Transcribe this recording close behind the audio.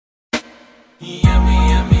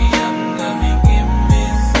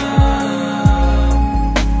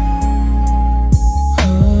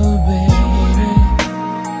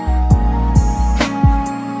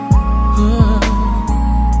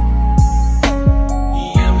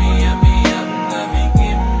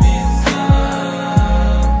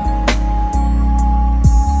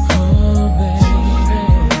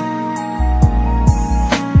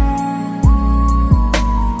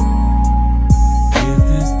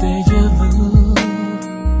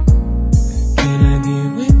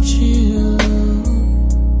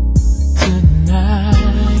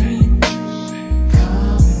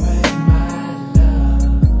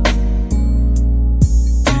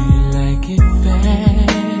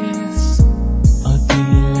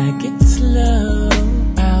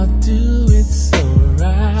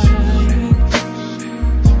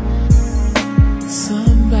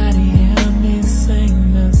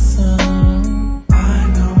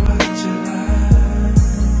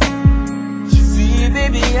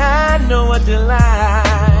what you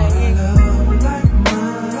like.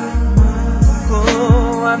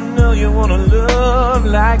 Oh, I know you wanna love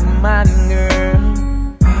like mine, girl.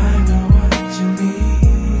 I know what you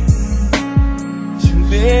need.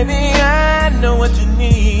 Baby, I know what you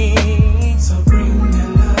need. So bring your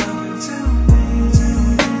love to me.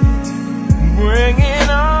 Bring it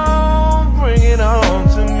on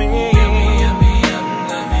to me. Yummy, yummy, yum,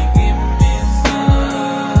 let me give me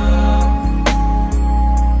some.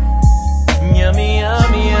 Yummy,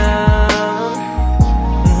 yummy, yum.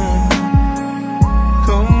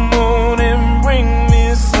 Come on and bring me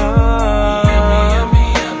some. Yummy, yummy,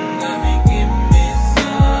 yum, let me give me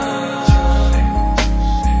some.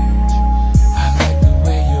 I like the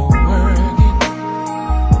way you work it.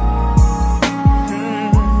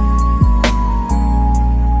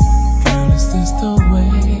 Girl, is this the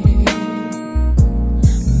way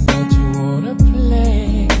that you wanna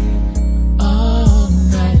play all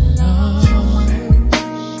night long?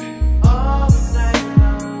 All night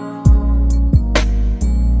long.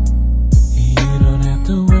 You don't have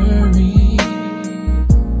to worry,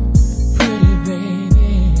 pretty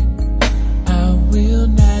baby, I will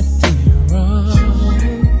not do you wrong.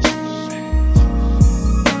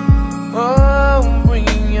 Oh,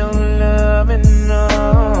 bring your loving I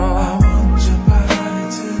on. want your body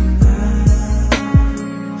tonight.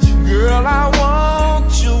 Girl, I want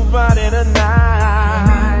your body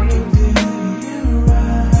tonight.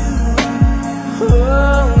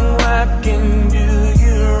 Oh, I can do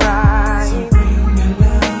you right. Bring your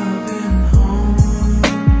loving home.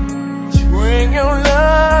 Bring your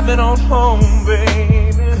loving on home,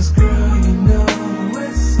 baby. 'Cause girl, you know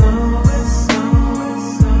it's on, it's on,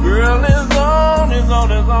 it's on. Girl, it's on, it's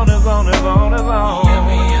on, it's on, it's on, it's on, it's on.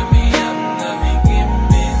 Yummy, yummy, yum, let me give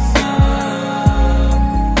me some.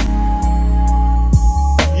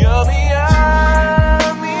 Yummy,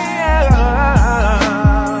 yummy,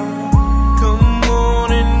 yum. Come on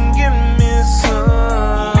and give me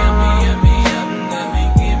some. Yummy, yummy, yum, let me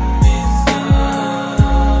give me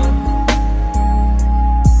some.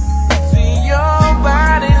 See your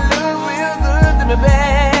body look real good to me,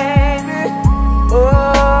 baby.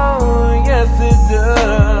 Oh, yes it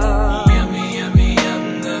does. Yummy, yummy, yum,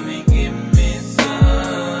 let me give me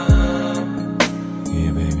some.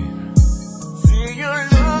 Yeah, baby. See you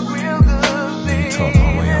look real good, baby. Talk my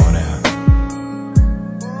way on out.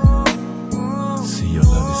 See, your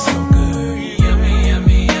love is so good. Yummy,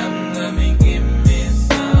 yummy, yum, let me give me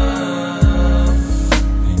some.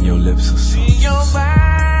 And your lips are so See your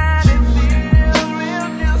body feel real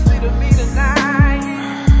juicy to me tonight.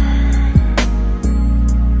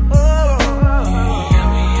 Oh,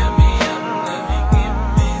 Yummy, yummy, yum, let me give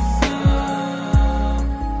me some.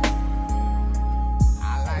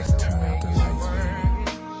 Let's turn out the lights, baby.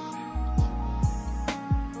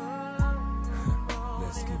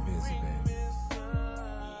 Let's get busy, baby.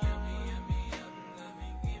 Yummy, yummy, yum, let me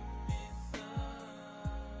give me some.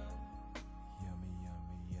 Yummy,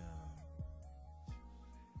 yummy, yum.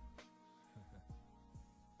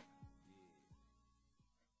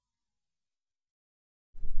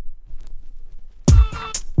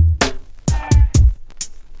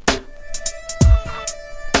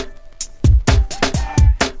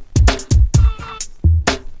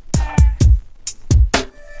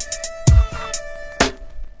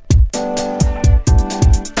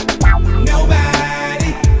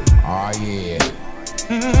 Nobody. Oh yeah.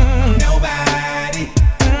 Nobody.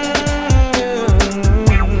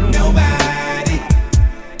 Nobody.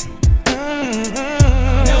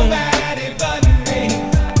 Nobody but me.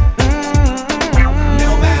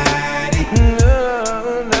 Nobody.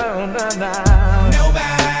 no, no, no, no.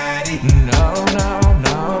 Nobody. No, no,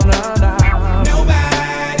 no, no, no.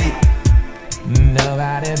 Nobody.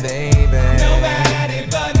 Nobody, baby. Nobody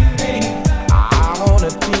but me. I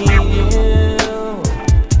wanna please you.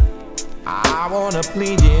 I wanna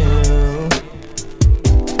please you.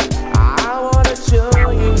 I wanna show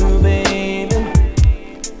you, baby,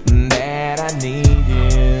 that I need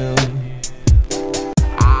you.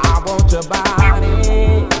 I want your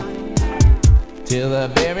body till the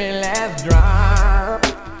very last drop.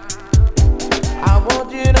 I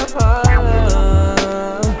want you to fall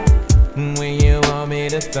when you want me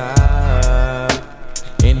to stop.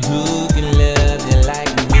 And who can love you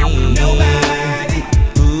like me? Nobody.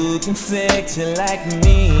 Who can sex you like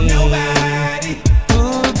me? Nobody.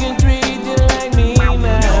 Who can treat you like me, my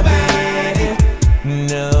Nobody. baby?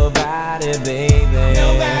 Nobody, baby.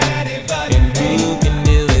 Nobody but And me. who can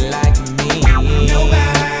do it like me?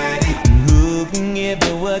 Nobody. Who can give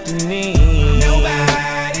you what you need?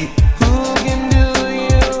 Nobody. Who can do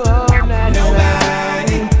you all night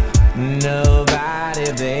Nobody. long? Nobody,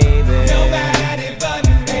 baby.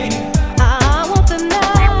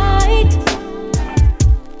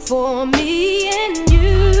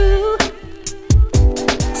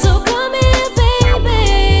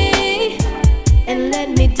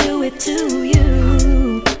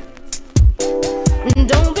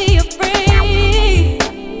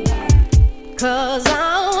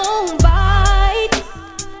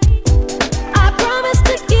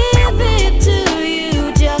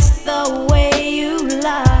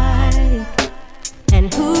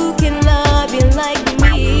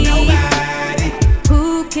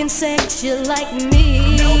 sexy like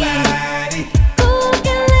me? Nobody. Who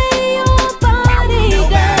can lay your body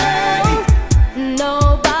Nobody. down?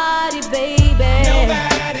 Nobody, baby.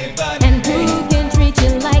 Nobody but And me. who can treat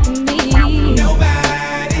you like me?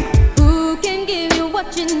 Nobody. Who can give you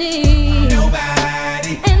what you need?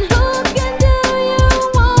 Nobody. And who can do you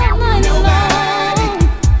all night Nobody.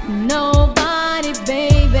 long? Nobody,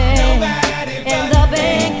 baby. Nobody And but the me.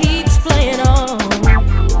 band keeps playing on.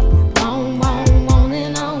 On,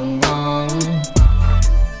 and on, on.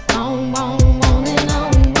 On, and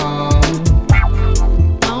on, on.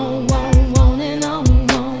 On, and on,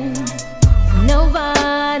 on.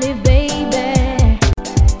 Nobody, baby.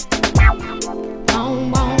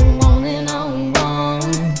 On, and on, on.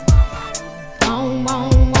 On,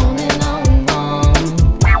 and on, on.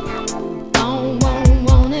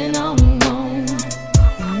 On, and on, on.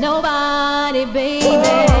 Nobody, baby.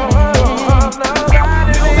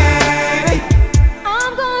 Nobody.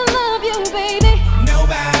 I'm gonna love you, baby,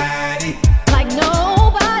 Nobody. like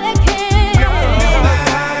nobody can.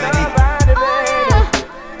 Nobody. Oh yeah,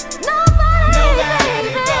 nobody,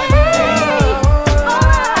 baby.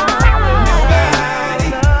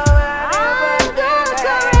 Alright, I'm gonna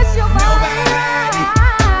caress your body,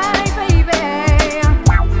 baby,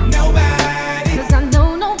 Nobody. 'cause I know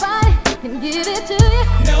nobody can give it to you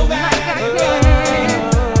like I can.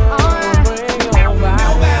 Alright,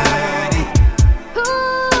 Nobody.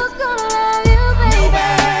 who's gonna love you, baby?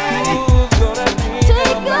 Who's gonna be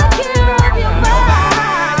Take good care of your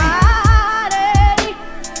body.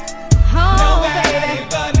 Oh, baby,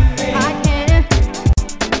 but me. I can.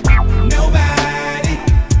 Nobody.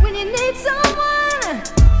 When you need someone,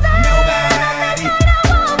 Nobody. baby,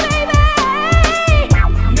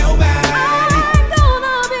 Nobody. I'm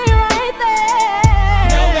gonna be right there.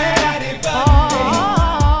 Nobody but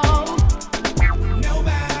Oh,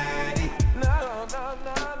 Nobody. No,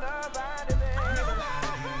 nobody,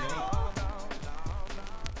 baby.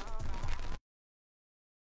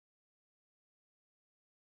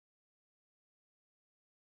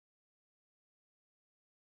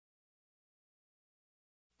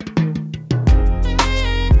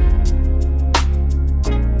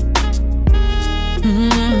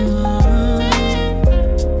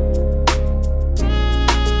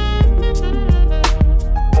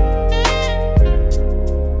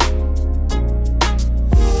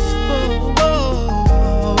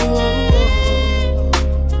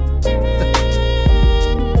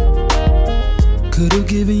 Could have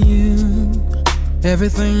given you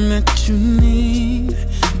everything that you need,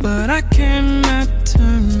 but I cannot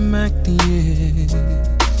turn back the years.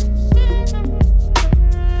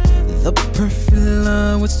 The perfect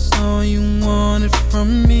love was all you wanted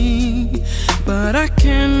from me, but I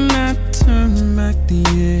cannot turn back the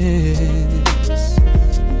years.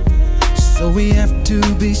 So we have to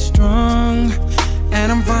be strong,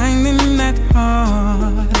 and I'm finding that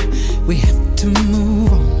hard. We have to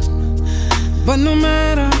move on. But no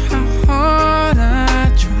matter how hard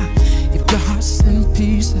I try, if your heart's in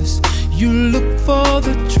pieces, you look for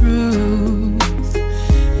the truth.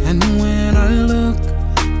 And when I look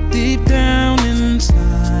deep down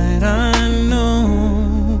inside, I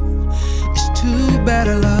know it's too bad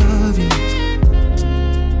I love you.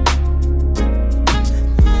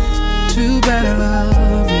 Too bad I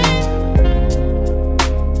love you.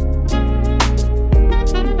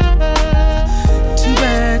 Too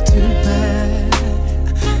bad, too bad.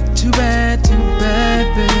 Too bad, too bad,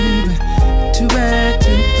 baby. Too bad,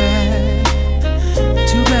 too bad.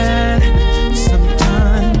 Too bad.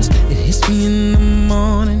 Sometimes it hits me in the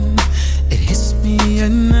morning, it hits me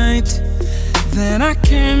at night, that I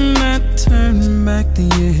cannot turn back the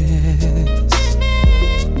years.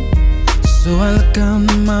 So I look out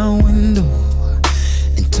my window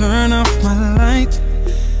and turn off my light,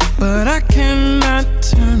 but I cannot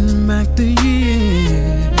turn back the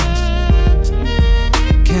years.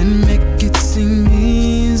 Can make it seem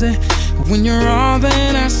easy when you're all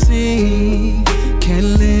that I see.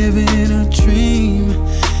 Can't live in a dream,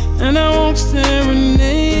 and I won't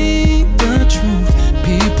serenade the truth.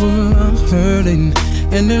 People are hurting,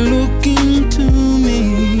 and they're looking to me,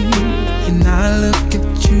 and I look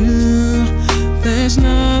at you. There's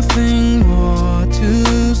nothing more to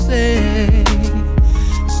say.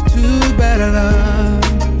 It's too bad I love,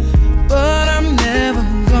 but I'm never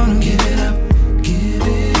gonna give it up. Give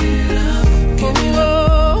it up, give it up.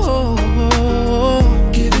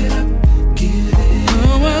 Give it up, give it up.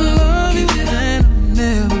 Oh, I love you, and I'm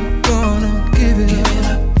never gonna give it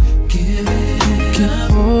up. Give it up,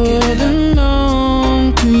 keep holding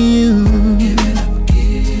on to you. Give it up,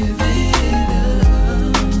 give it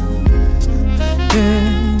up.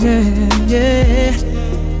 Yeah.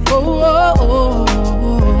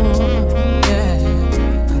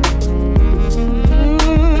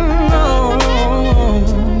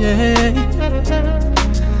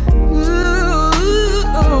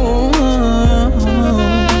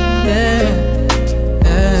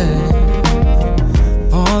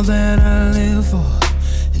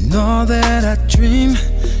 and all that I dream,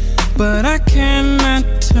 but I cannot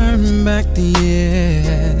turn back the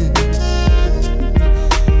years.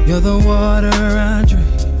 You're the water I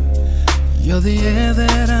drink, you're the air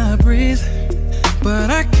that I breathe, but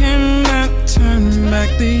I cannot turn back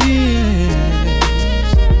the years.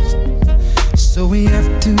 So we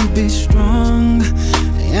have to be strong,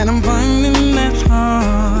 and I'm finding that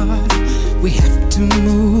hard. We have to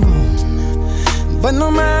move on, but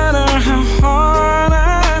no matter how hard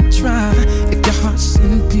I try, if your heart's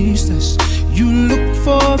in pieces, you look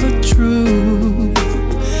for the truth.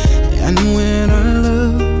 And when I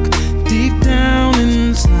look deep down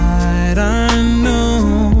inside, I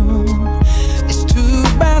know it's too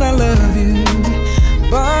bad I love you,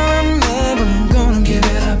 but I'm never gonna give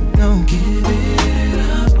it up, no, give it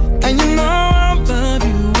up. And you know I love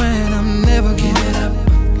you and I'm never give it up,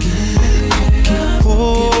 give it up.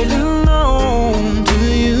 Holding on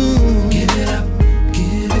to you, give it up,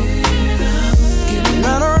 give it up, give it up. No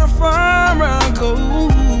matter how far I go,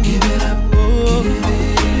 give it up, oh, give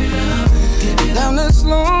it up, give it up. Down this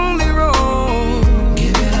lonely road,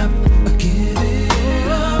 give it up, give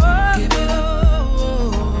it up, give it up,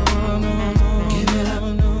 give it up, give it up,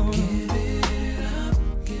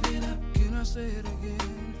 give it up. Can I say it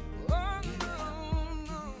again?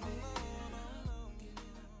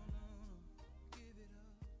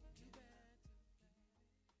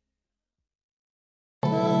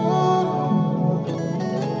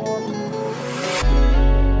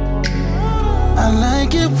 I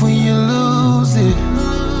like it when you lose it.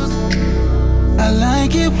 I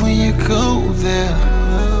like it when you go there.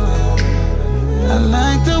 I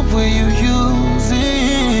like the way you use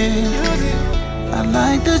it. I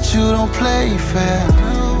like that you don't play fair.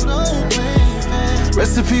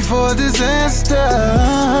 Recipe for a disaster,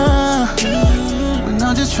 when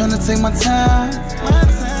I'm just trying to take my time.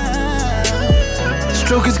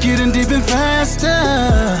 Stroke is getting deep and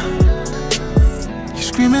faster. You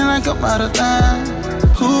screaming like I'm out of line.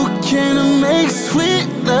 Who can make sweet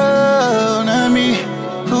love? Not me.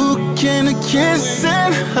 Who can kiss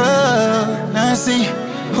and hug? Not see.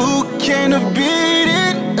 Who can beat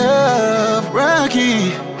it up?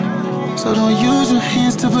 Rocky. So don't use your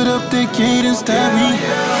hands to put up the gate and stop me.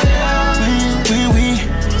 When we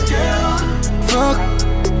fuck,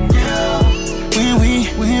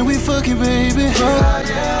 when we fucking baby, fuck,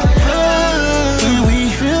 when we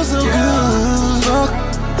feel so good,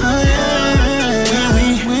 fuck,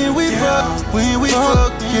 when we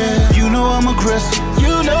fuck, yeah. You know I'm aggressive,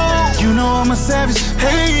 you know I'm a savage.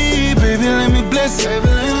 Hey, baby, let me bless it.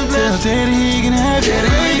 Tell daddy he can have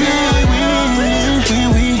it.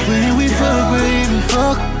 When we fuck, baby,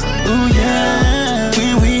 fuck, ooh yeah.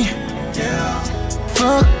 When we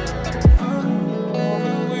fuck.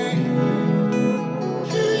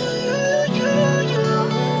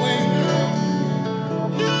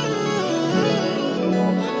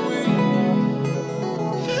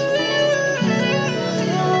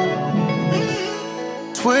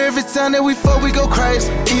 Swear every time that we fuck, we go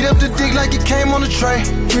crazy. Eat up the dick like it came on a tray.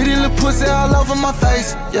 Pretty little pussy all over my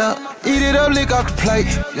face, yeah. Eat it up, lick off the plate,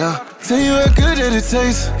 yeah. Tell you how good that it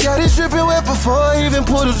tastes. Got it dripping wet before I even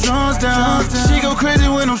pull the drums down. She go crazy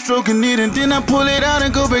when I'm stroking it, and then I pull it out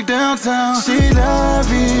and go back downtown. She love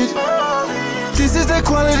it. This is that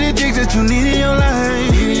quality dick that you need in your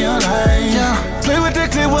life, yeah. Play with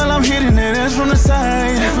that clip while I'm hitting that ass from the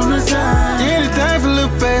side, Anything for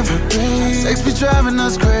little baby. Sex be driving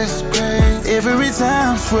us crazy. Every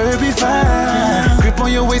time, swear it be fine. Grip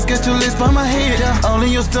on your waist, get your lips by my head. All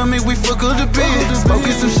in your stomach, we fuck up the bed.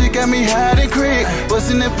 Smoking some shit got me high and crack.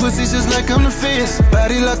 Busting that pussy just like I'm the fist.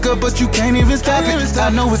 Body lock up, but you can't even stop it. I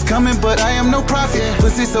know it's coming, but I am no prophet.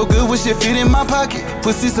 Pussy so good, wish it fit in my pocket.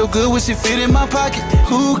 Pussy so good, wish it fit in my pocket.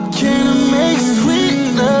 Who can make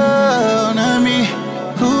sweet love? Not me.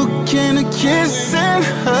 Who can kiss and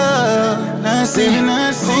hug? Not see.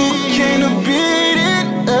 Who can beat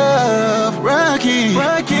it up? Rocky.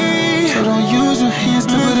 So don't use your hands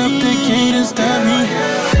to put up the gate and stop me.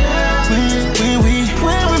 When we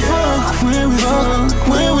fuck, when we fuck,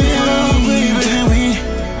 when we fuck, baby.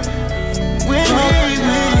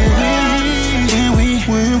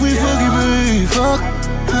 When we fuck it, baby, fuck.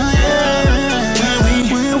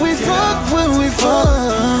 When we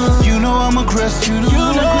fuck, you know I'm aggressive,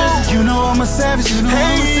 you know I'm a savage.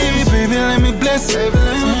 Hey, baby, let me bless it.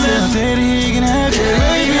 Tell daddy he can have it.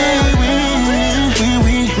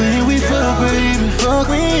 When we fuck, baby, fuck,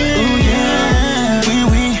 ooh yeah. When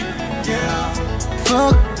we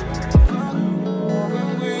fuck,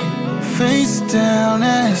 face down,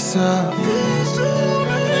 ass up,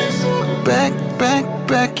 back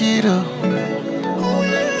it up.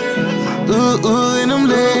 Ooh, and I'm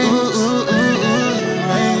late.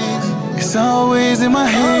 always in my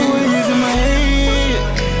head.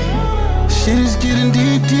 Shit is getting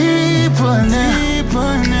deeper now.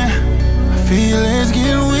 Feelings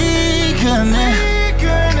getting weaker now.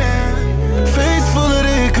 Face full of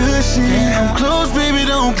that good shit. I'm close, baby,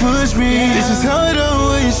 don't push me. This is how it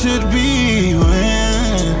always should be.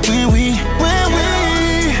 When we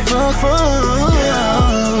fuck.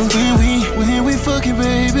 When we fucking,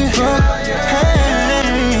 baby. Fuck. Hey.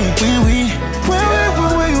 When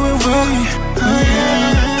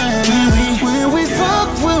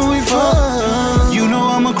we fuck. You know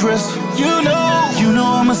I'm aggressive. You know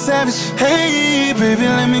I'm a savage. Hey, baby,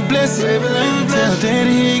 let me bless it. Tell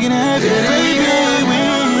daddy he can have it. Baby,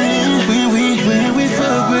 when we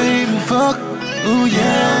fuck, baby, fuck. Ooh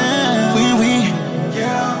yeah. When we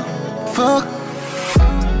fuck.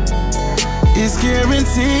 It's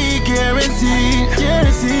guaranteed.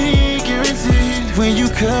 When you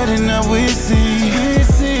cutting up, we see.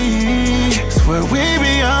 Swear we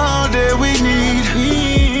be all that we need.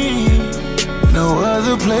 No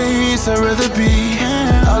other place I'd rather be.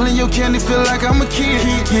 All in your candy, feel like I'm a kid.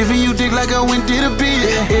 Giving you dick like I went did a beat.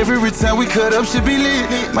 Every time we cut up should be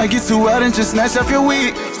lit. Might get too out and just snatch off your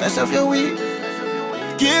wig.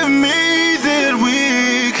 Give me that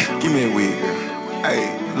wig. Give me a wig, girl.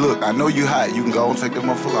 Hey, look, I know you hot. You can go and take that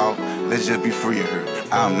motherfucker off. Let's just be free of her.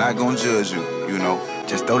 I'm not gonna judge you, you know.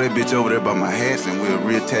 Just throw that bitch over there by my hats and we'll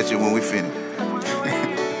reattach it when we finish.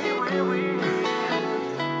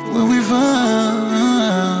 When we fuck.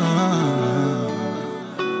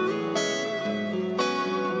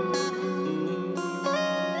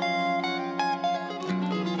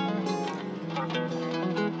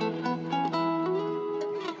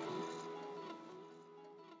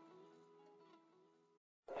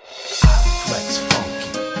 Flex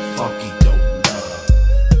funky dope love.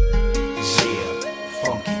 Yeah,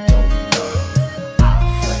 funky dope love.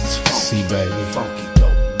 Flex funky, see baby, funky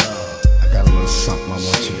dope love. I got a little something I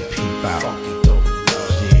want you to peep out. Funky dope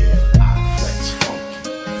love. Yeah, flex funky.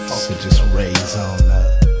 So just raise on up.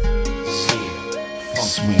 Yeah,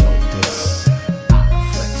 sweet like this.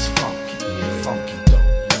 Flex funky, yeah, funky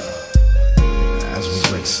dope love. As we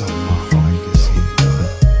break something off, I can see.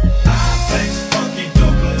 Flex funky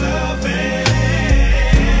dope love.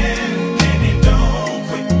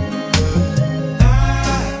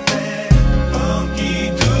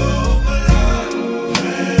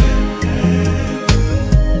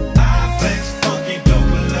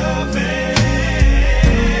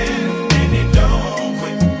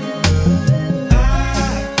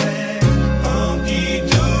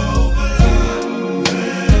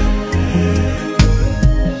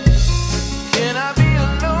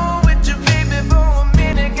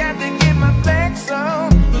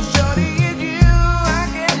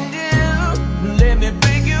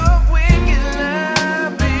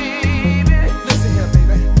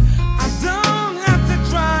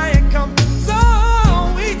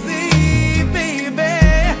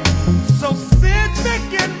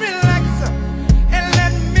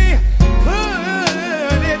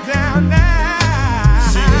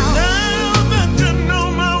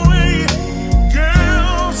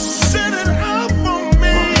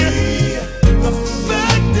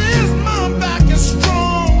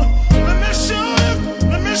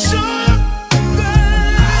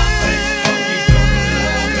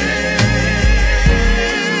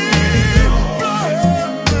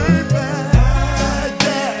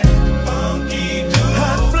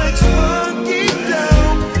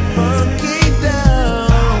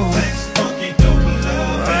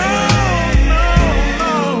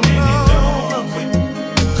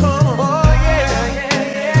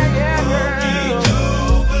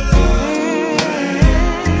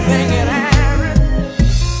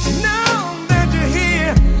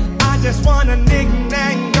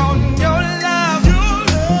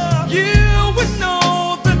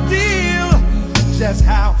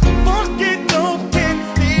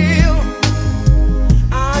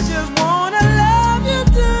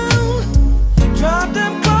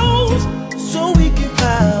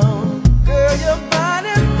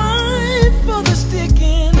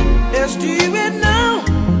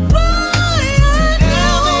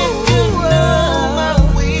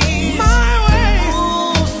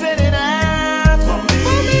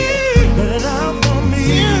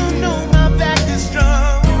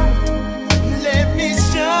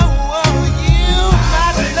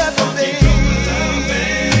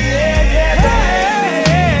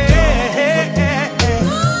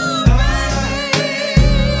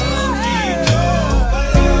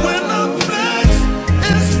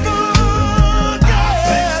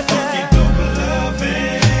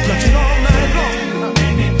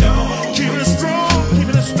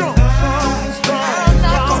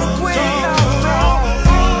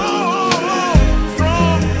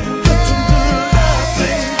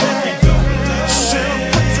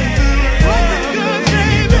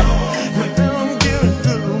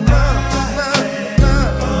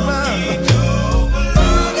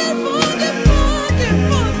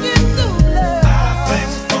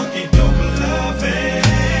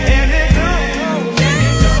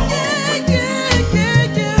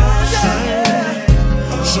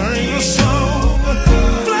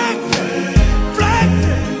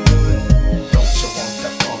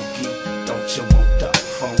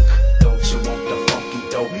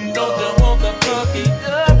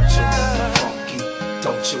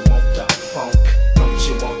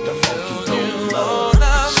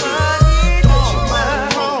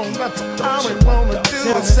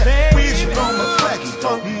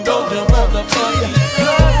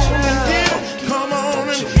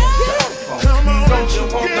 Don't you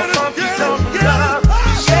want the funky don't love?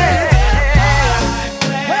 Yeah.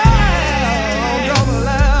 Don't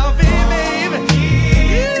love me, baby.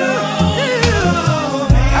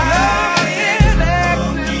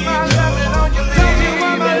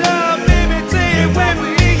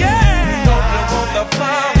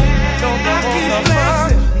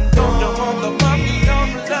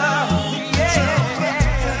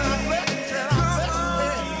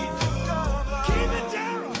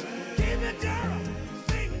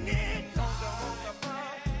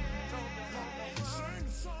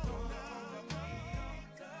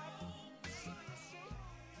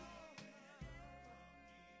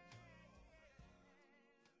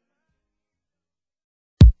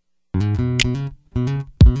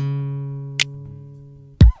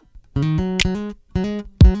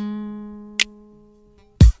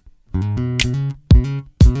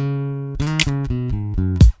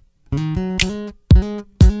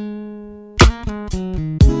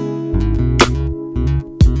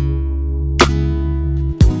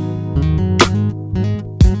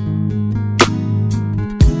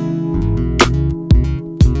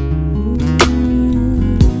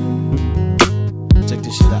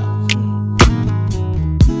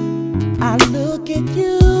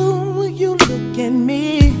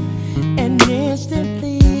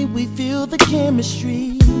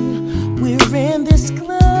 chemistry. We're in this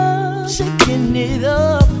club, shaking it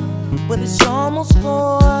up, but it's almost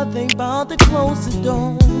 4. Think about to close the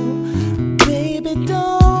door. Baby,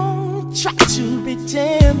 don't try to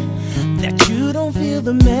pretend that you don't feel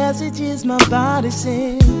the messages my body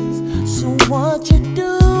sends. So what you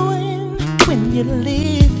doing when you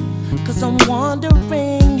leave? 'Cause I'm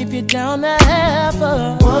wondering if you're down to have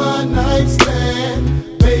a one-night stand.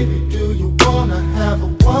 Baby, do you wanna have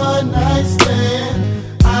a one-night stand?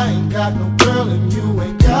 I ain't got no girl and you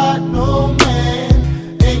ain't got no man.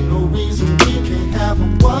 Ain't no reason we can't have a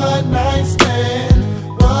one-night stand.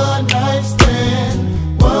 One-night stand,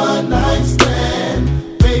 one-night stand.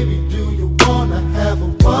 Baby, do you wanna have a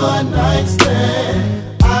one-night stand?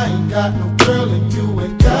 I ain't got no girl and you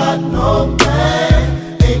ain't got no man.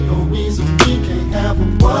 Ain't no reason we can't have a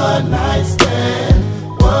one-night stand.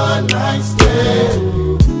 One-night stand.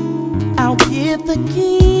 I'll give the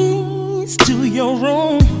keys to your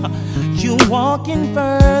room. You walk in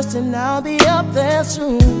first and I'll be up there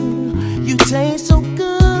soon. You taste so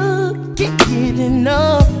good, can't get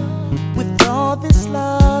enough. With all this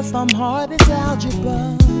love, I'm hard as algebra.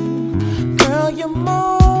 Girl, you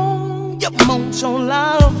moan so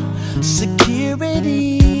loud.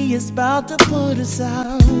 Security is about to put us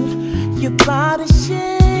out. Your body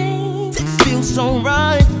shakes, it feels so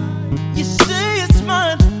right. You say it's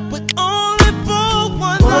mine, but only for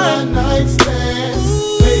one night. One-night stand.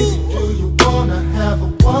 Ooh. Baby, do you wanna have a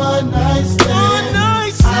one-night stand?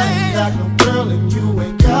 One-night stand. I ain't got no girl and you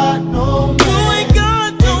ain't got no man. You ain't got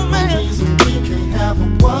no man. Ain't no reason we can't have a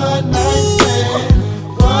one-night stand.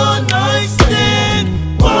 One-night stand.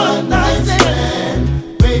 One-night stand.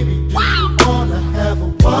 Baby, do you wanna have a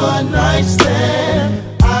one-night stand?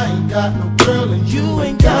 I ain't got no girl and you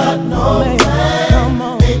ain't got no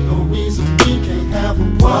man. Ain't no reason we can't have a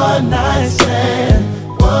one-night stand.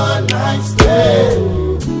 One-night stand.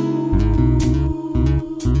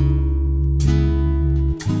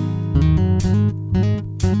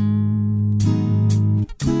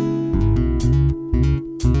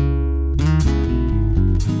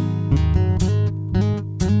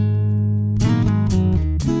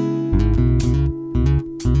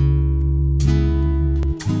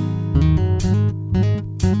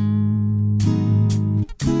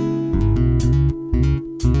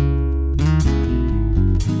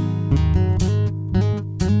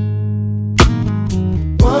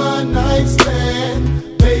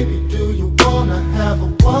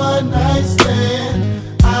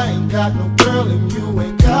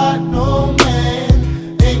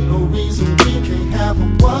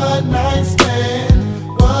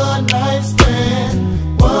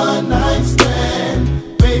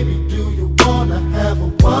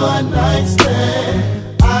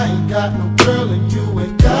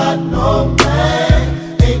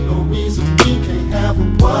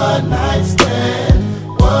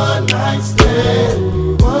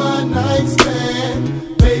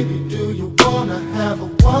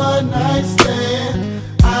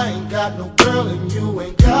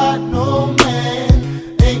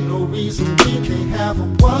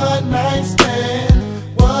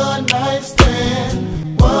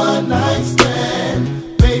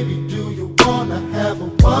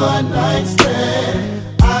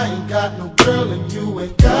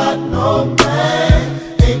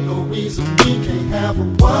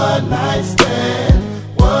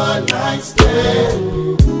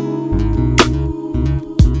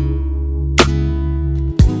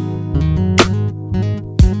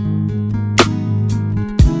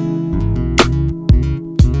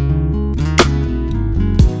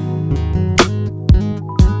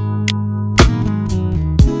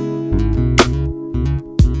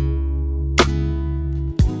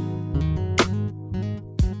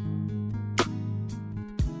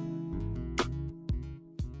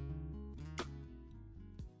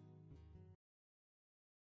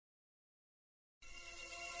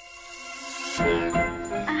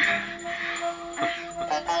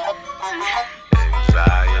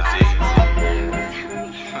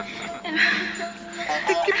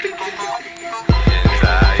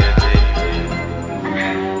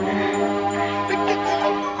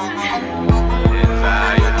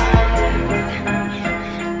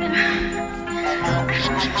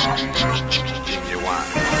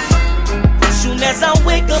 Soon as I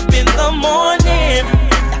wake up in the morning,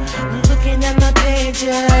 looking at my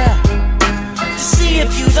pager to see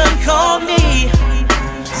if you done called me.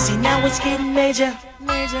 See, now it's getting major.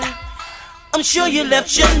 I'm sure you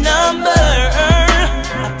left your number.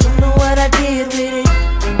 I don't know what I did with it.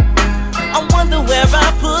 I wonder where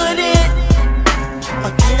I put it.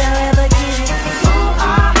 Or did I ever get it? Oh,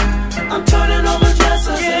 I'm turning over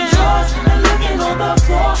dressers and drawers and looking on the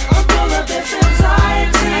floor. I'm full of this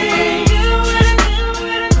anxiety.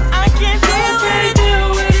 I can't deal with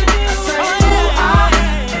it. I say,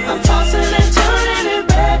 I'm tossing and turning in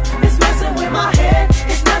bed. It's messing with my head.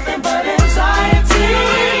 It's nothing but anxiety.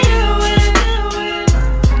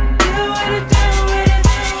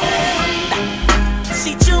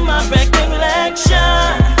 See, to my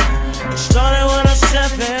recollection, it started when I was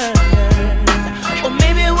 7, or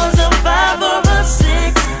maybe it was a 5 or a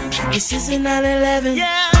 6. This is a 9/11.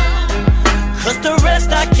 Cause the rest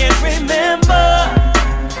I can't remember.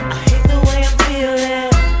 I hate the way I'm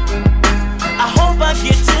feeling. I hope I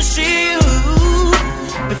get to see you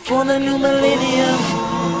before the new millennium.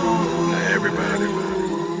 Now everybody,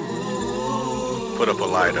 put up a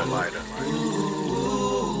lighter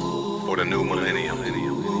for the new millennium.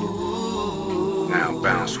 Now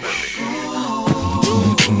bounce with me.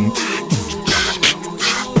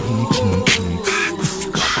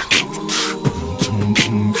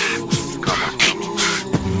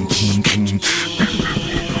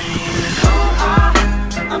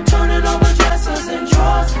 I'm turning over dressers and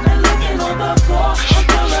drawers and looking on the floor. I'm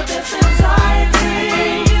full of this anxiety.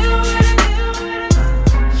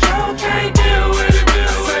 You can't deal with it.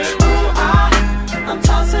 I say, ooh, I'm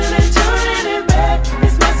tossing and turning in bed.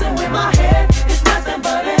 It's messing with my head. It's nothing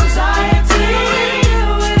but anxiety.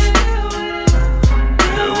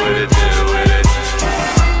 Do with it.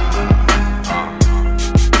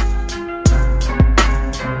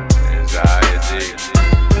 Anxiety.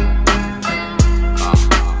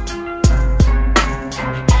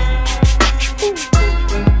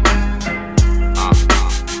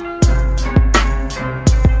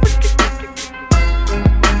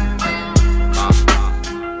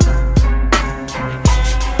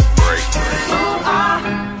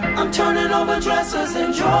 I'm turning over dressers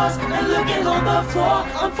and drawers and looking on the floor.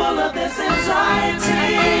 I'm full of this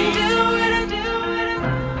anxiety.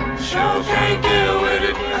 Sure can't deal with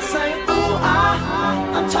it. I say, ooh,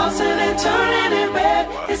 I'm tossing and turning in bed.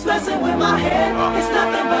 It's messing with my head. It's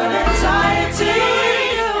nothing but anxiety.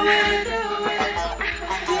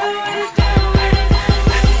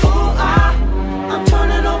 Ooh, I'm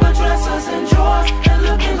turning over dressers and drawers and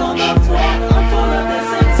looking on the floor. I'm full of this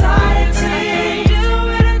anxiety.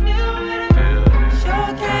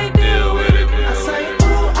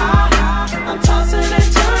 I'm tossing and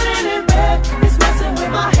turning in bed. It's messing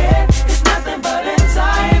with my head. It's nothing but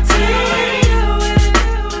anxiety.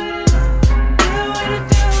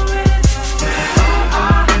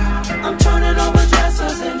 I'm turning over dressers.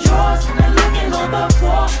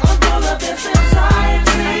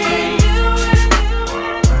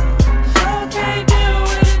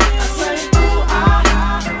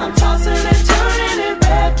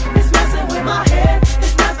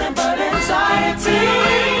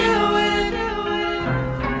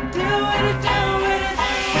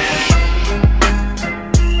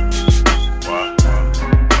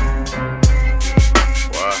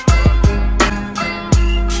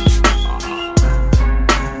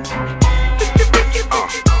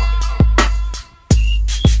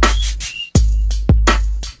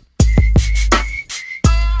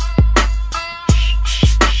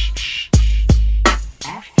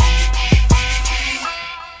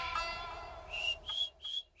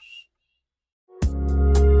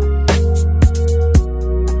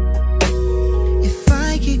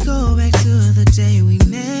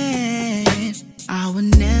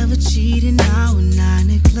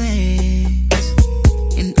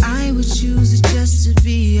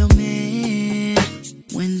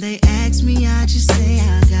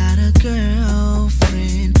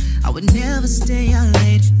 would never stay out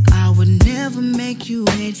late. I would never make you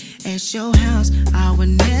wait at your house. I would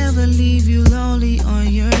never leave you lonely on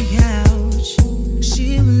your couch.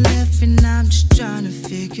 She was left and I'm just trying to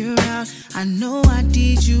figure out. I know I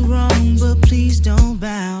did you wrong, but please don't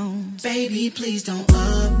bounce. Baby, please don't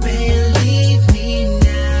up and leave me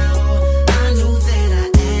now. I know that I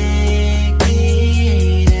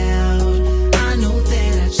acted out. I know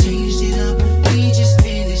that I changed it up. We just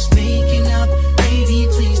finished making up. Baby,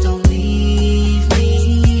 please don't leave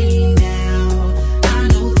me now. I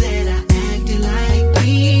know that I acted like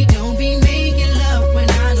we don't be making love when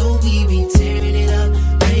I know we be tearing it up,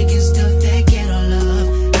 breaking stuff that get our love.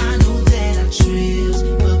 I know that I trips,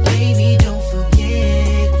 but baby, don't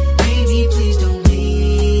forget. Baby, please don't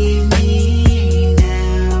leave me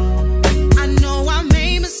now. I know I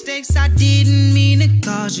made mistakes, I didn't mean to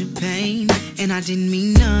cause you pain, and I didn't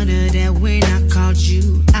mean none of that when I called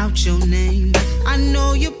you out your name. I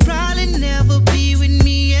know you'll probably never be with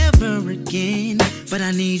me ever again, but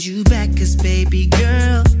I need you back, cause baby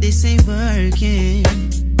girl, this ain't working.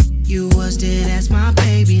 You was dead as my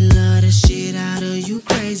baby, love the shit out of you.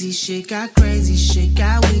 Crazy shit, got crazy shit,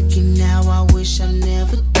 got wicked. Now I wish I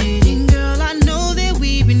never did. And girl, I know that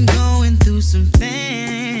we've been going through some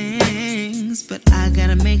things, but I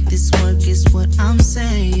gotta make this work, is what I'm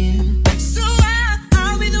saying. So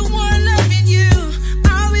I'll be the one loving you.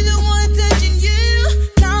 I'll be the one touching you.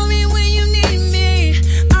 Call me when you need me.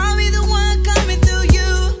 I'll be the one coming through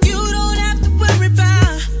you. You don't have to worry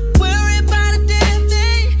about a damn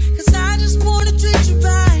thing, cause I just wanna treat you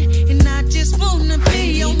right, and I just wanna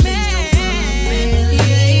be your man.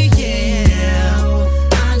 Yeah, yeah.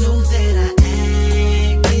 I know that I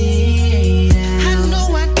acted out. I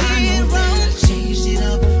know I did wrong. I changed it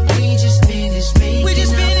up. We just finished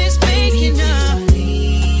making up. Don't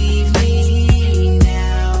leave me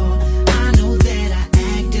now. I know that I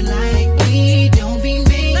acted like we don't be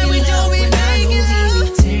making up. When I know we be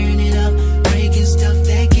tearing it up, breaking stuff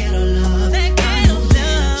that get our love. I know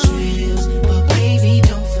that I trips, but baby,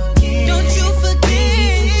 don't forget. Don't you forget.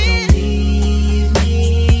 Please don't leave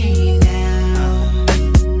me now.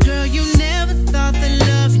 Girl, you never thought that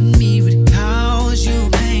loving me would cause you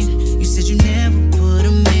pain. You said you never put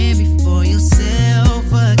a man before yourself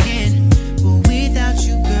again. But without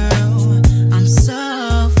you, girl, I'm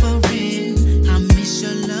suffering. I miss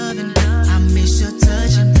your loving, I miss your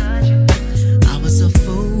touching. I was a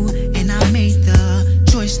fool and I made the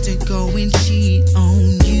choice to go and cheat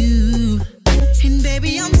on you. And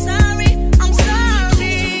baby, I'm sorry,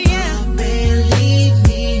 yeah. Baby, leave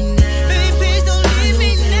me now. Baby, please don't leave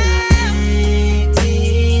me now.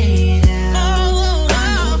 I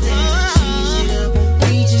know that I changed it up.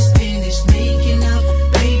 We just finished making up.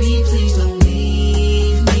 Baby, please don't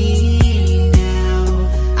leave me now.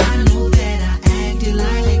 I know that I acted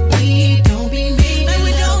like we don't be making love.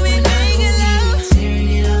 When I know we be tearing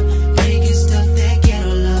it up, breaking stuff that get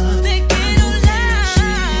our love. I know that I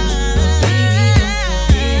tripped, but baby, don't forget. Baby, please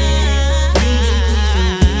don't leave me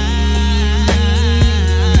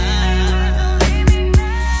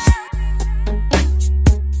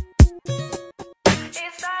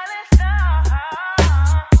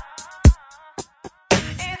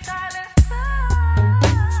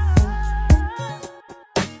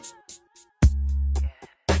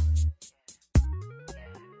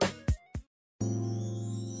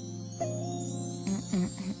now.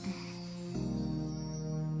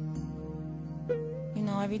 You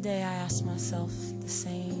know, every day I ask myself the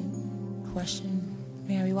same question.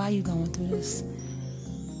 Mary, why are you going through this?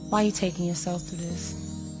 Why are you taking yourself through this?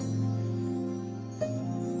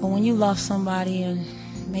 But when you love somebody, and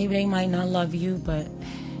maybe they might not love you, but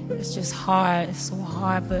it's just hard, it's so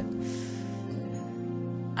hard, but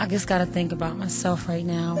I just gotta think about myself right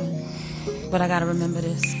now, but I gotta remember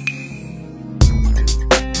this.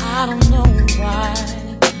 I don't know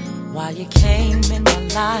why you came in my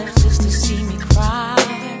life just to see me cry,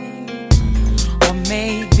 or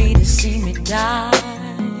maybe to see me die.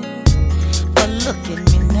 But look at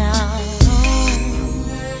me now.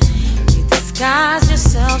 You disguised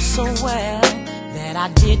yourself so well that I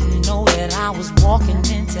didn't know that I was walking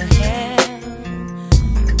into hell.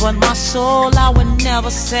 But my soul I would never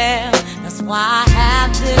sell. That's why I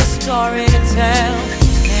have this story to tell.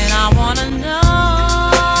 And I wanna know,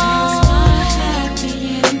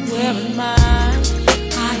 where am I?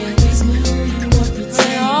 I always knew you were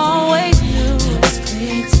pretending. I always knew. It was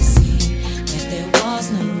clear to see that there was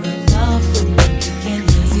no real love from the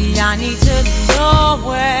beginning. See, I need to know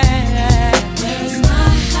where is my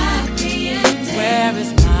happy ending? Where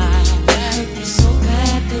is my That hurt me so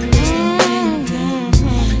bad there was no ending.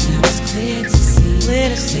 Now it's clear to see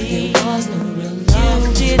that there was no real love.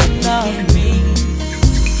 You didn't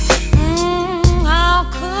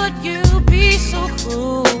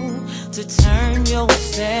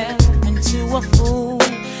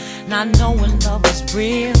I know when love was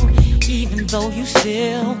real, even though you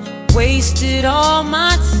still wasted all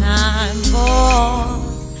my time. Oh,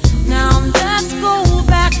 now let's go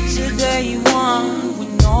back to day one,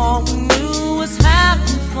 when all we knew was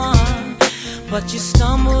having fun. But you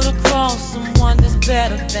stumbled across someone that's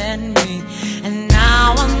better than me, and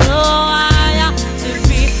now I know I ought to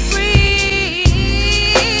be free.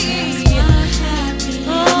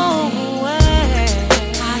 Oh, way.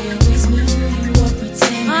 I always knew you were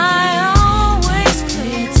pretending. I always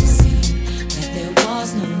clear to see that there was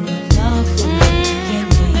no real love for me.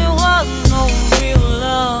 There was no real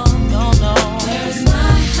love, no, no. Where's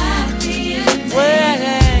my happy ending? You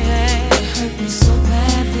hurt me so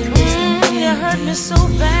bad, there is no ending. You hurt me so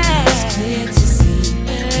bad. It's clear to see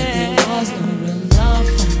that there was no real love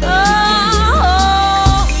for me. Oh,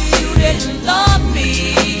 you didn't love me.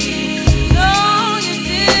 No, you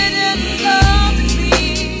didn't love me.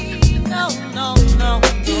 No, no, no.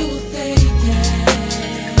 You were faking.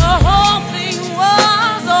 The whole thing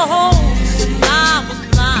was a hoax, and I was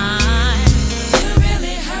blind. You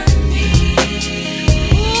really hurt me.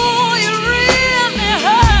 Ooh, you really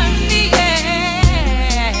hurt me,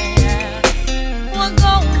 yeah. What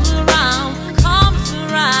goes around comes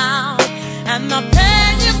around, and the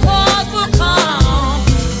pain you cause will come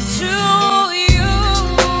to you.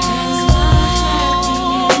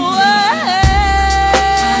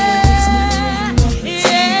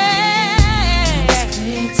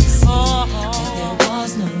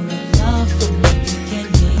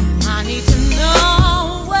 I need to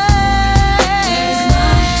know where's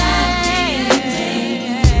my happy ending.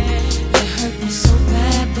 You hurt me so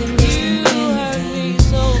bad, there is no ending.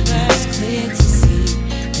 It's clear to see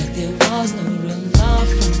that there was no real love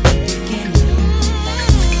from the beginning.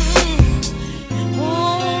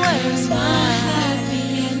 Oh, where's my happy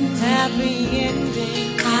ending? Happy ending.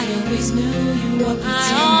 I always knew you were pretending. I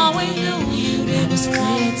always knew you didn't. It was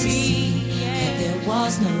clear to see that there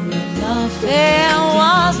was no real love. There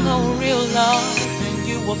was no real love, and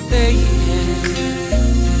you were faking.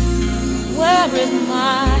 Where is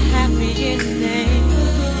my happy ending?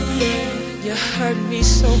 You hurt me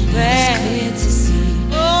so bad. It's clear to see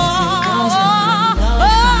that there was no real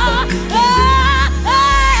love.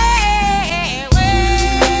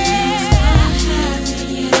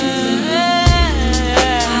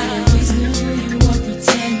 I always knew you were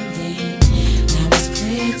pretending. Now it's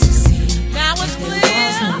clear to see. Now it's clear,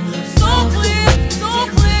 so clear, so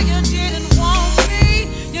clear. You didn't want me,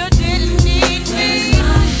 you didn't need me.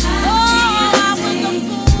 Oh, I was a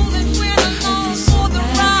fool that went along for the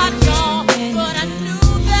ride, y'all. But I knew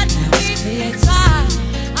that deep inside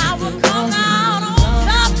I would come out on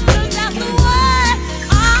top, 'cause that's the way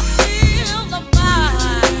I feel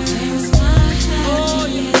about it. Oh,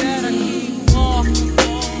 you better keep walking,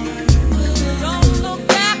 boy. Don't look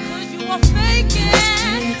back, 'cause you were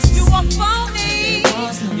faking, you were phony,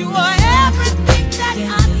 you were everything that I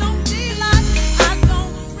don't feel like, I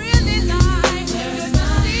don't really like. You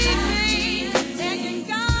deceive me, and you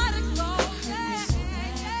gotta go.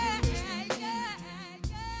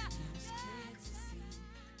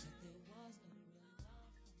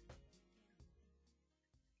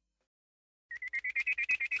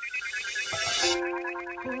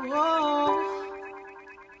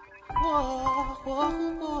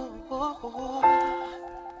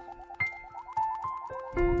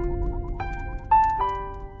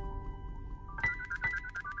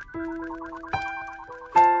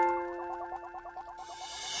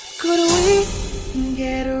 Could we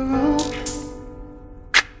get a room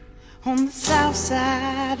on the south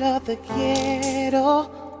side of the ghetto?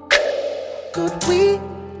 Could we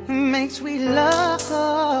make sweet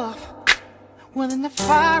love within the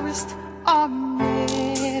forest or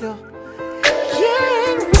meadow?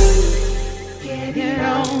 Can we get it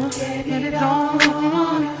on, get it on,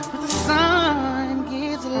 when the sun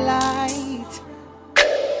gives light?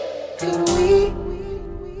 Could we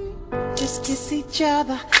just kiss each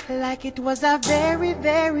other like it was our very,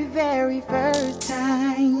 very, very first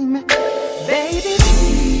time? Baby,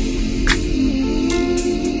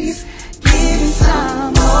 please give me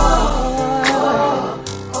some more.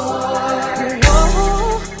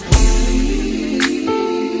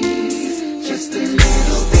 Please, just a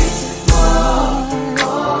little bit more.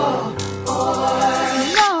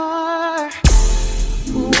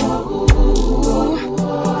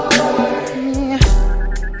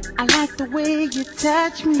 I like the way you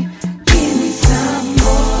touch me. Give me some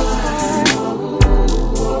more.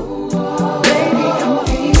 Baby, I'm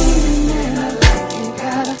feeling and I like you.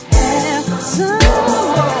 Gotta have some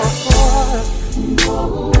more.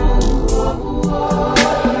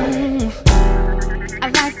 I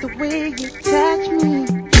like the way you touch me.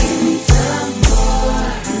 Give me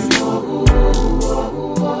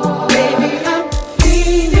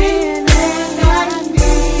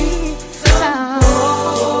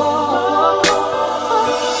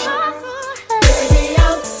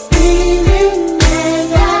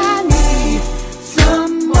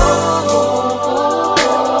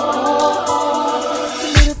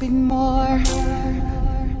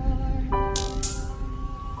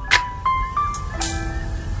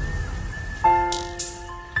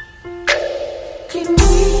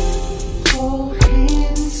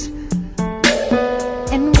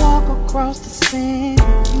across the sand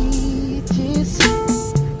beaches.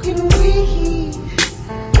 Could we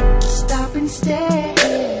stop and stare?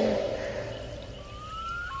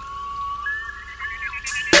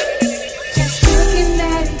 Just looking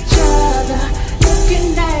at each other,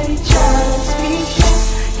 speechless.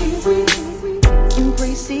 Can we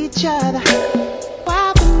embrace each other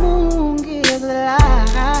while the moon gives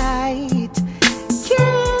light?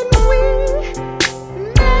 Can we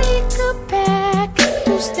make a pact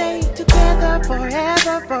to stay together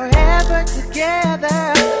forever, forever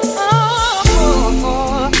together?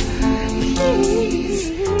 Oh, please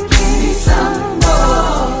give me some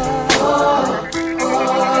more.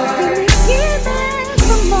 Give me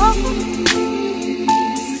some more.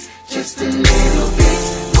 Just a little bit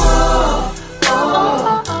more.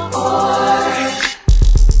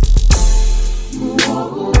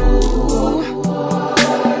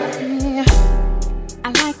 I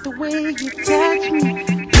like the way you touch me.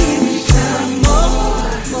 Give me some more.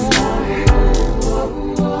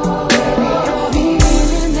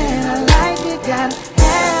 Feeling that I like it, gotta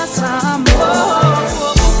have some more.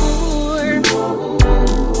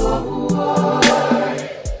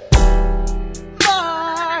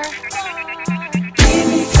 Give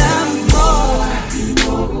me some more.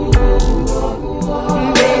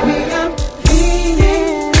 Baby, I'm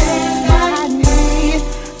feeling and I need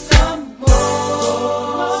some more.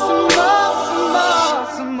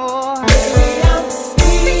 Some more. Baby, I'm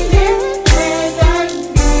feeling and I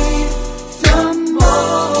need some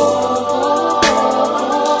more.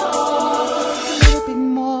 A little bit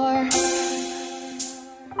more.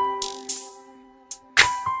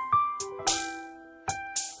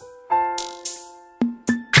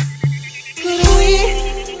 Could we?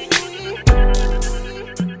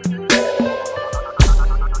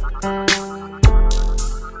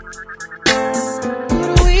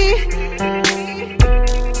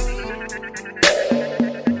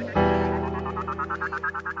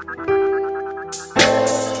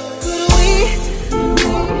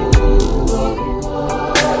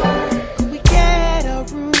 Could we get a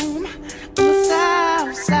room on the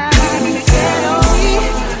south side?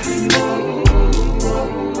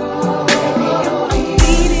 I'm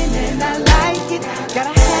feeling and I like it.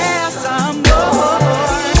 Gotta have some more.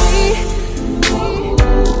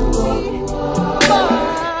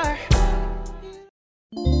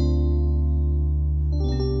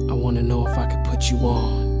 I wanna know if I could put you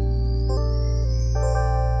on.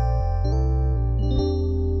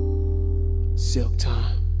 Silk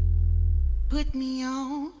time. Put me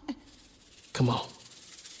on. Come on.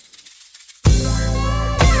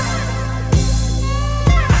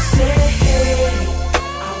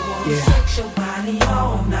 Yeah. Sex your body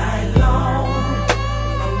all night long,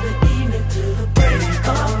 from the evening to the break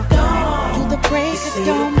of dawn. To the break of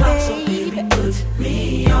dawn, baby. Put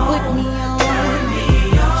me on, Put me on. turn me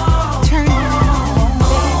Turn me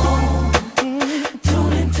on.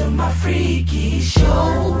 Tune into my freaky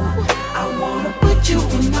show. I wanna put you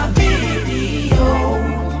in my video.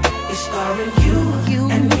 It's starring you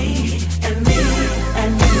and me and me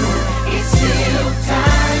and you. It's still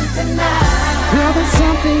time tonight. Girl, there's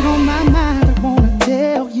something on my mind I wanna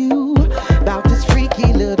tell you about this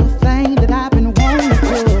freaky little thing that I've been wanting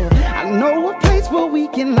to do. I know a place where we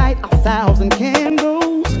can light 1,000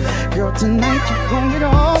 candles. Girl, tonight you gon' get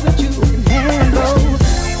all that you can handle.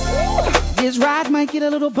 This ride might get a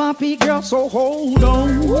little bumpy, girl, so hold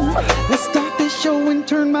on. Let's start this show and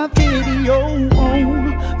turn my video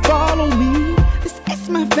on. Follow me, this is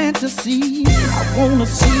my fantasy. I wanna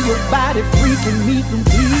see your body freaking me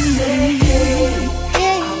completely. I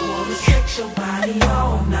wanna sex your body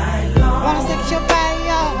all night long. Wanna sex your body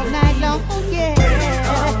all night long, oh yeah.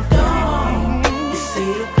 It's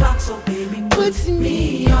 8 o'clock, so baby, Put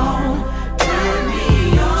me on. turn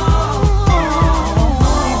me on.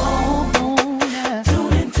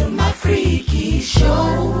 Tune into my freaky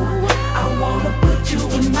show. I wanna put you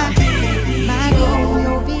in my video.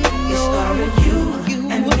 It's starring you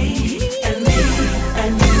and me and me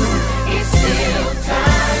and you. It's still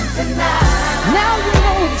time tonight. Now you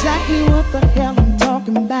know exactly what the hell I'm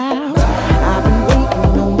talking about. I've been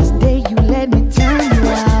waiting on this day, you let me turn you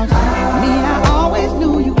out. Me, I always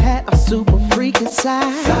knew you had a super freaky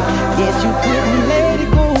side. Yes, you couldn't let it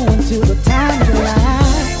go until the time to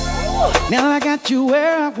lie. Now I got you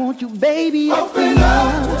where I want you, baby. Open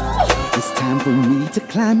up. It's time for me to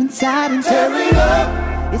climb inside and tear it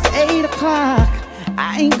up. It's 8 o'clock,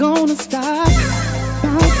 I ain't gonna stop.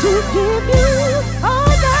 About to give you all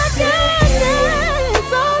I got,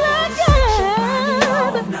 yes, all I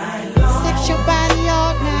got. Sex your body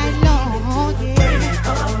all night long, yeah.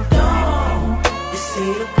 It's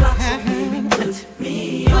 8 o'clock, so baby, put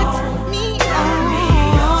me on.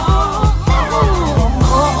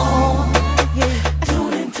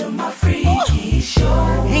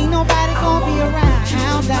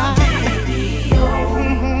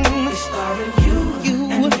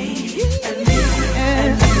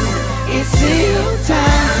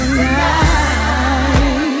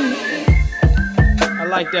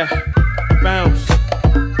 like that. Bounce,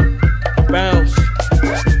 bounce.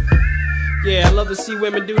 Yeah, I love to see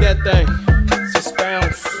women do that thing. Just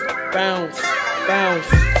bounce, bounce, bounce.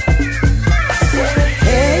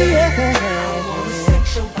 Hey, yeah. I wanna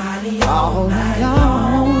sex your body all night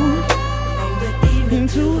long. From the evening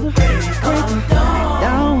to the break of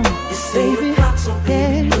dawn. It's 8 o'clock, so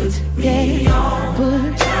baby, put me on.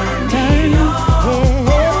 Turn me on.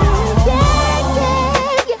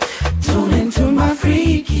 Tune into my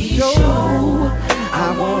freaky show.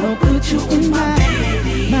 I wanna put you in my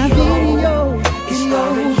video. It's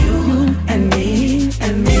starring you and me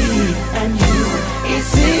and me and you. It's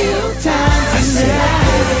still time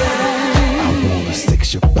tonight. I wanna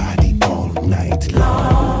sex your body all night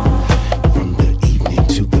long. From the evening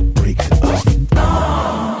to the break of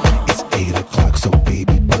dawn. It's 8 o'clock, so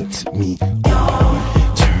baby, put me on.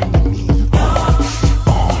 Turn me on.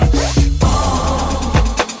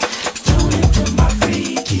 Tune into my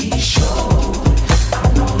freaky show. I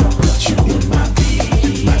wanna put you in my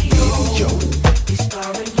video. It's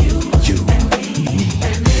starring you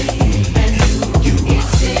and me and you. It's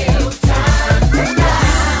still time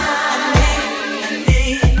tonight.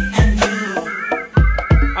 And you.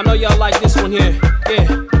 I know y'all like this one here. Yeah,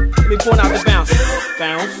 let me point out the bounce.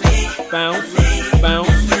 Bounce, bounce,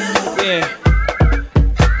 bounce. Yeah.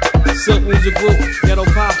 Silk Music Group, Ghetto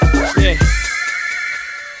Pop. Yeah.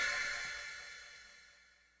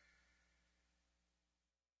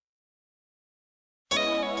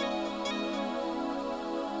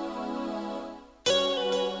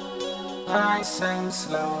 Nice and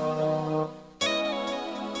slow.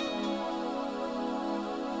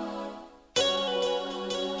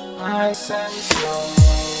 Nice and slow.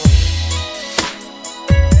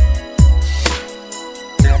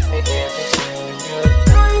 Let me give it to you.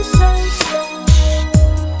 Nice and slow.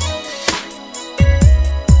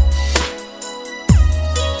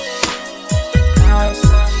 Nice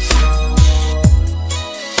and slow.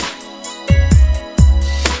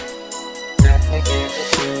 Let me give it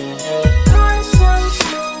to you. Nice and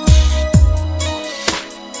slow.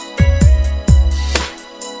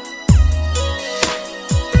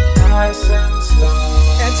 Nice and slow.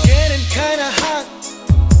 It's getting kinda hot,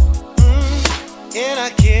 and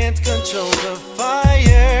I can't control the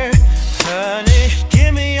fire. Honey,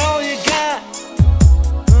 give me all you got,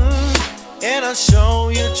 and I'll show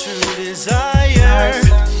you true desire.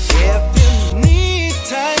 If you need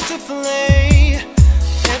time to play,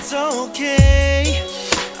 it's okay,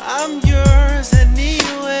 I'm yours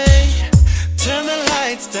anyway. Turn the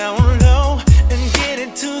lights down low and get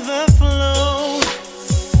into the flow.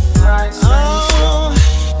 Oh,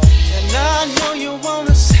 and I know you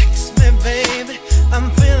wanna sex me, baby. I'm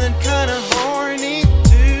feeling kinda horny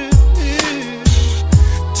too.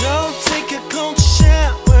 Don't take a cold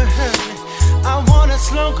shower, honey. I wanna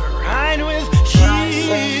slow grind with you.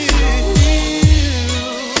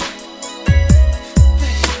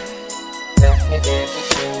 Let me give it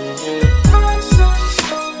to you. Nice and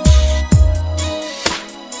slow.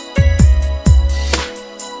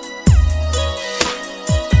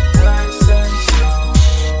 Nice and slow.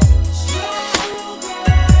 Slow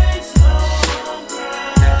grind, slow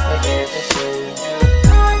grind. Let me give it to you.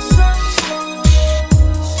 Nice and slow.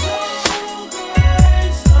 Slow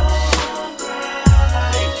grind, slow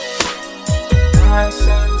grind. Nice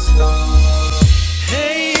and slow.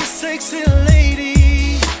 Hey, sexy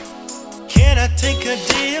lady, can I take a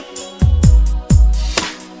dip?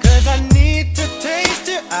 'Cause I need to taste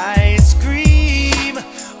your ice cream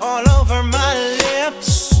all over my lips.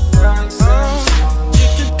 You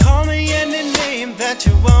can call me any name that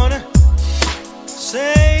you wanna.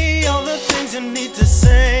 Say all the things you need to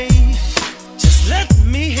say. Just let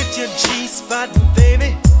me hit your G-spot, baby.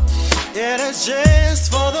 Yeah, that's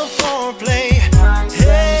just for the foreplay.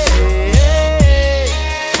 Hey, hey,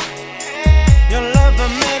 your lover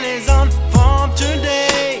man is on form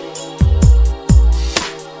today.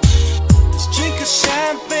 Let's drink a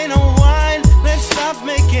champagne or wine. Let's stop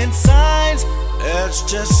making signs. Let's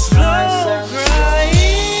just slow grind.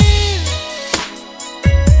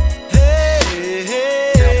 Hey,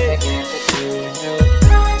 hey, Let me give it to you.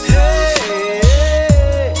 hey,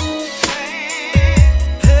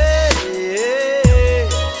 hey, hey.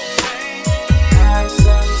 Nice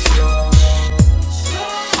and slow.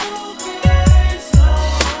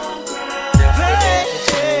 Baby,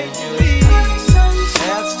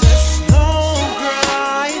 that's just slow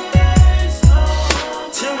grind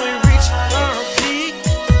till we reach our peak.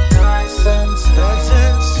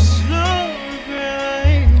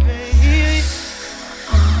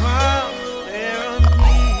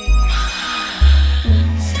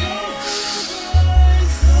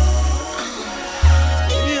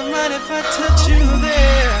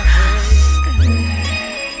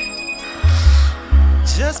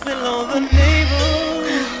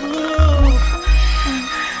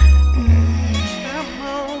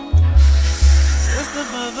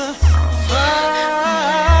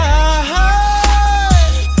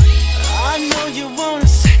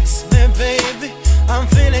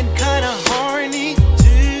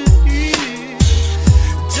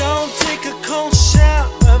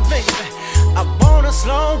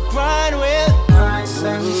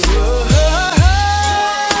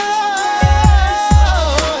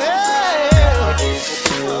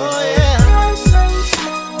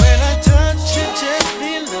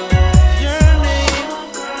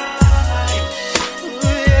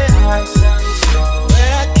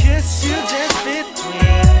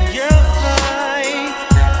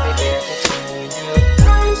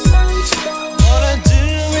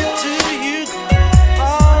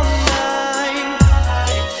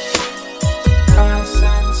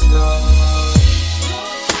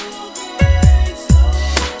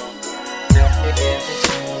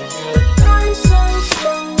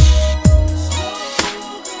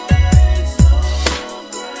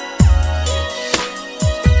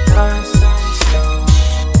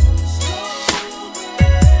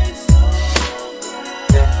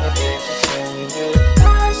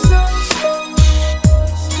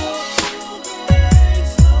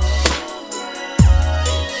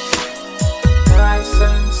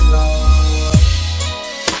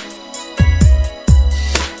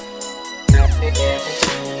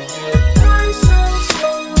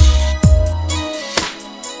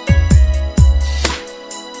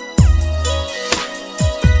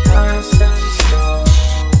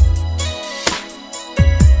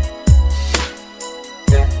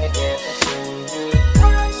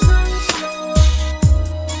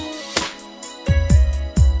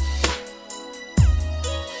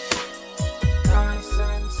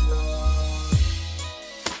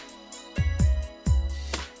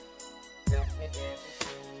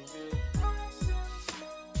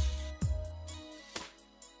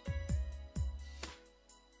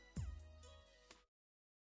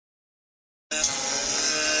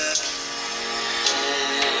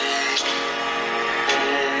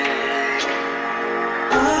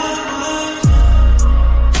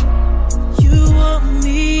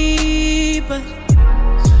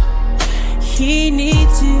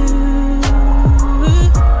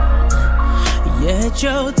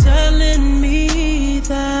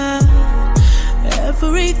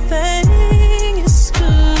 everything is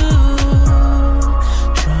good.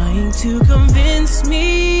 Trying to convince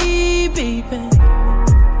me, baby,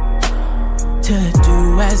 to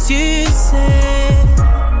do as you said.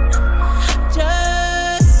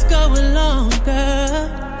 Just go along, girl,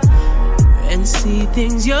 and see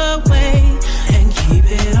things your way, and keep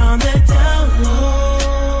it on the down low.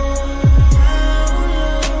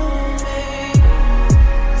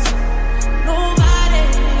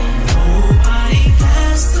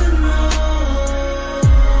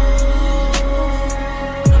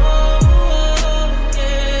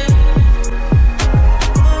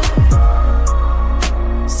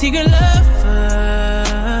 Secret lovers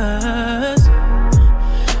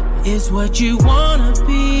is what you wanna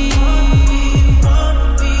be,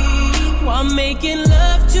 while making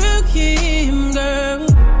love to him, girl.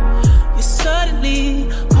 You're suddenly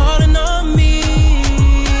calling on me.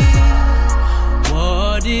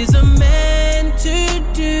 What is a man to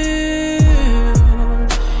do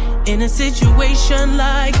in a situation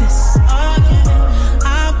like this?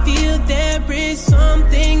 I feel there is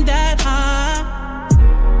something that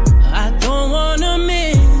I don't wanna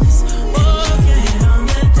miss. Oh, get on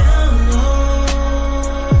the down low.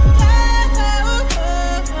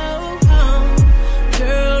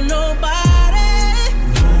 Girl, nobody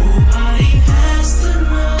has to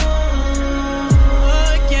know.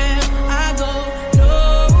 Oh, yeah, I go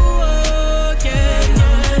low. Yeah, get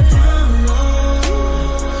on the down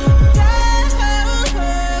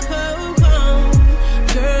low.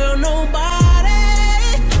 Girl, nobody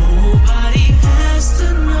has to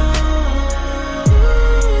know.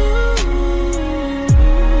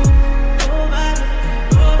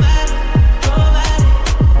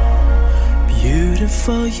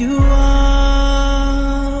 Beautiful you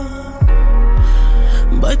are,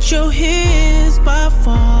 but you're his by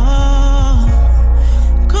far.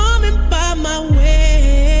 Coming by my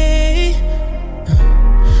way,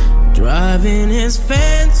 driving his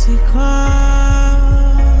fancy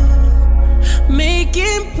car,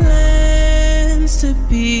 making plans to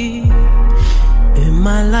be in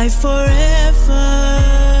my life forever.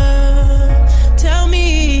 Tell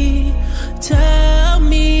me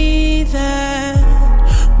that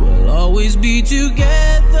we'll always be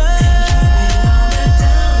together.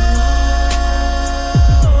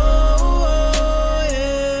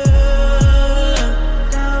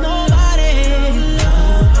 Nobody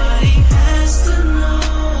has to know.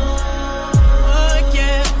 Oh,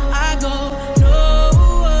 yeah, I go no,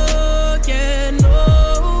 yeah, no.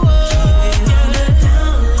 Keep it on the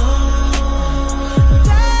down low.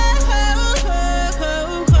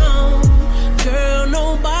 Girl,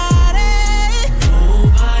 nobody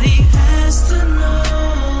has to know.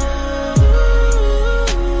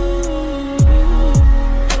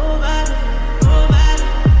 Nobody.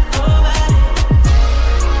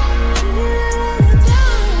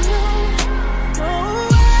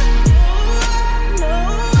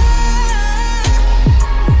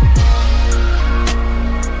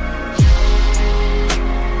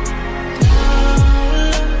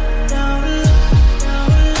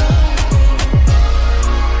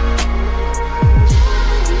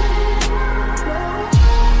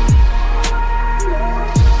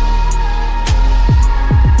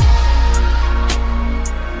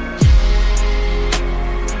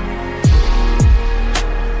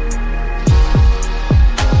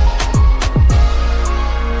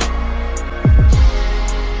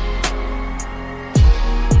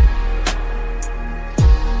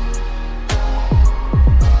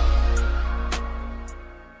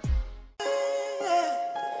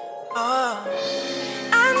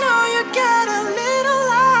 I know you got a little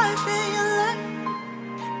life in your life.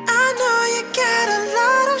 I know you got a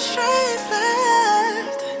lot of strength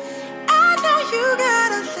left. I know you got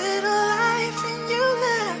a little life in you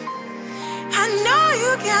left. I know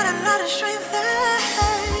you got a lot of strength left.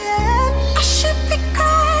 I should be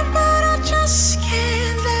crying, but I just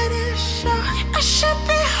can't let it show. I should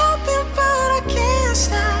be hoping, but I can't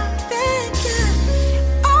stop thinking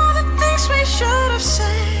all the things we should have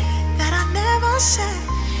said that I never said.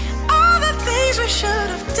 All the things we should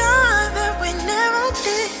have done that we never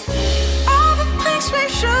did. All the things we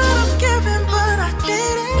should have given, but I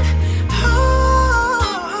didn't. Oh,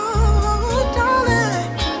 don't let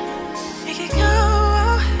it go.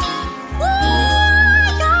 Woo!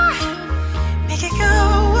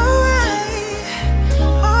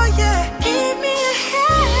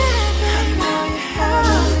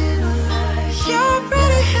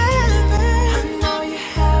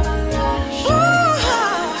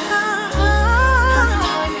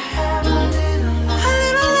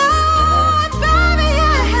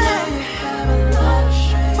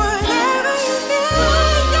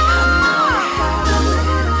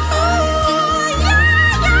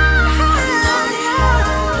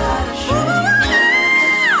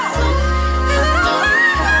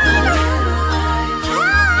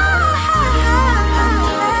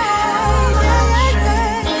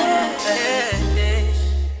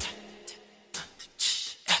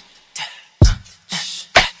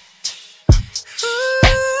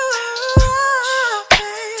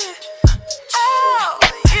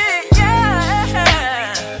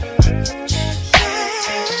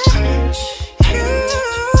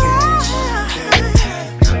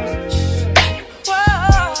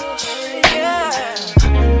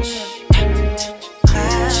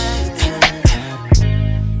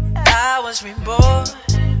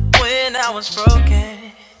 I was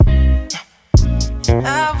broken.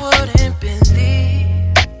 I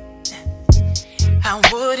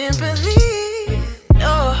wouldn't believe,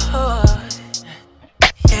 no,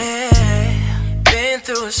 yeah. Been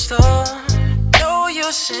through a storm, no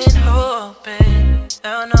use in hoping,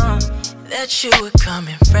 no, that you would come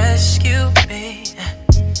and rescue me.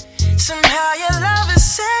 Somehow your love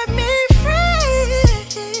has set me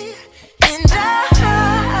free, and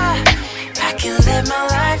I can let my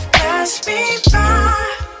life pass me by.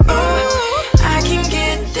 I can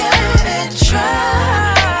get down and try,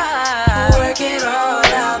 work it all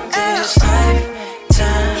out this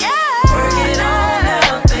lifetime, work it all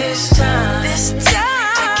out this time.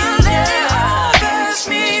 I can let it all pass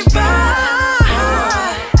me by.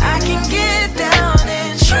 I can get down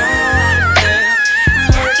and try,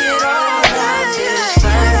 work it all out this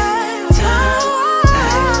lifetime.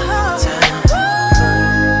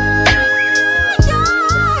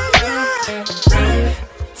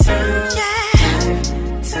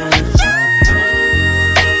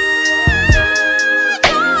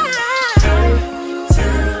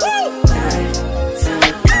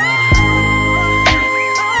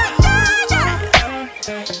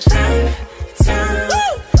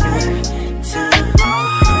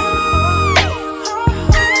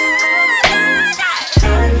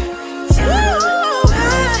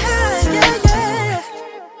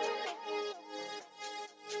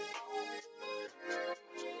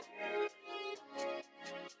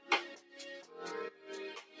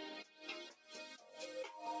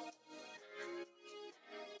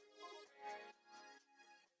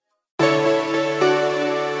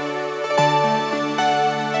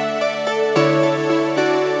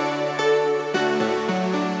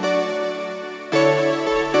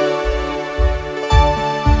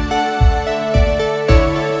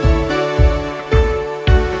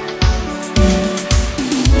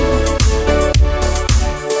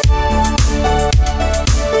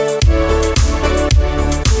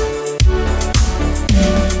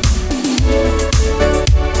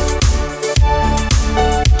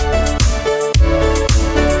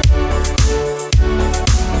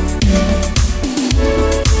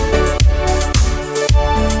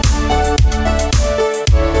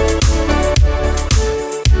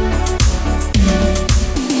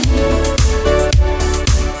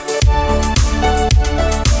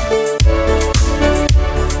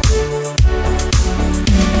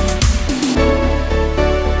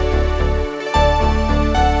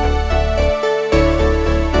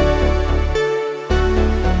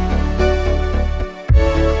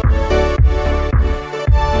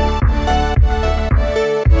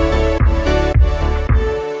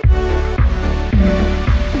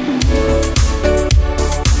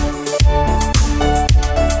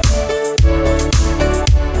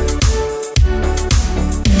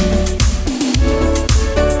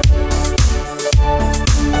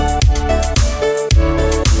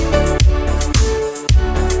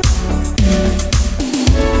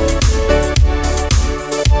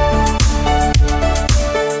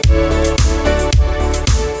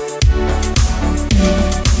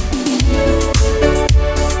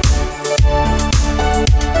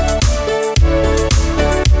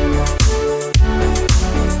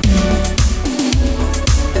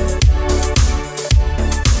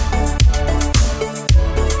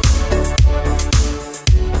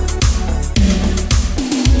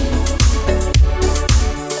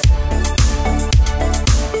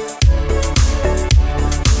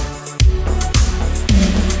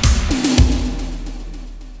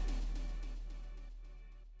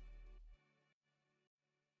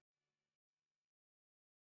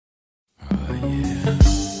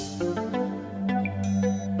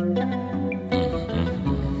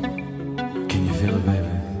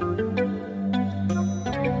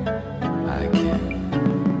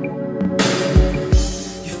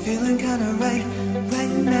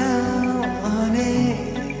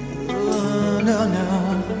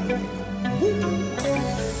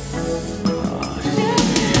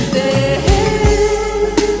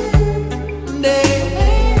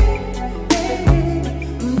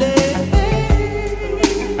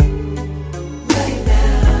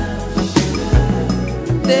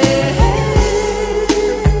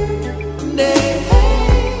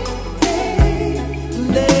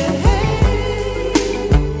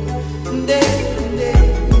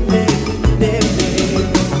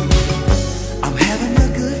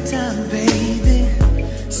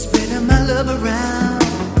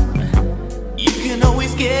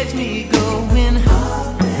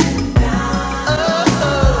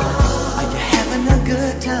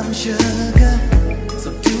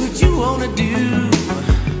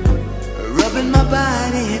 loving my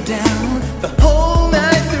body down the whole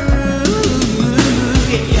night through.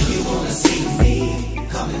 Yeah. If you wanna see me,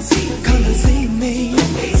 come and see me. Come and see me.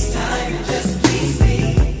 Don't waste time and just please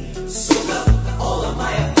me. Soak up all of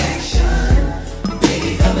my affection.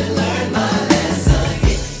 Baby, come and learn my lesson.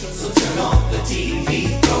 Yeah. So turn off the TV,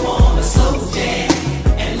 throw on a slow jam,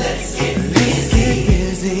 and let's get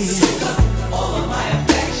busy. Soak up all of my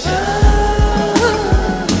affection.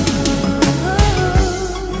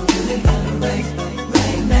 You're feeling kinda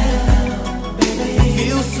right now, baby. You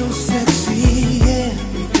feel so sexy, yeah.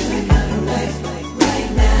 You're feeling kinda right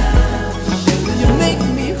now. You make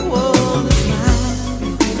me wanna smile.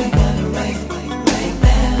 You're feeling kinda right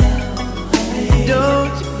now.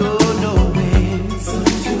 Don't you go nowhere.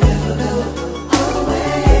 Don't you ever go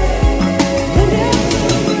away.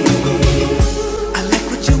 I like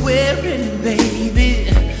what you're wearing, baby.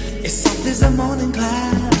 It's soft as a morning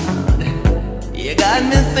cloud. You got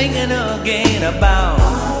me thinking again about.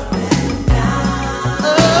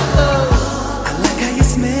 Oh, I like how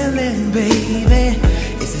you're smelling, baby.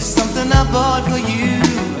 Is there something I bought for you?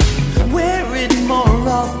 Wear it more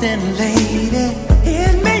often, lady.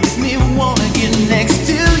 It makes me wanna get next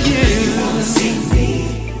to you. Come see me,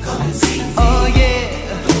 come and see me. Oh yeah.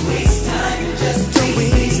 Don't waste time, just don't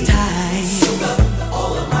waste time. Soak up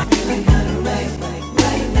all of my feeling kinda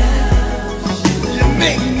right now. You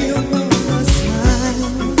make me wanna smile.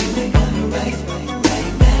 Feeling kinda right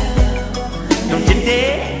now. Don't you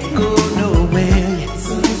dare go nowhere.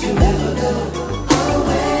 So don't you ever go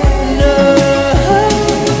away. No.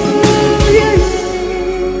 Yeah,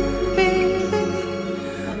 baby.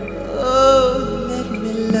 Oh, let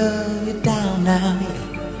me love you down now.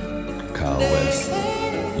 Kyle West,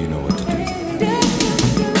 you know what to do.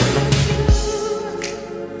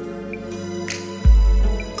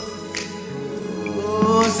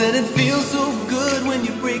 Oh, said it feels so good when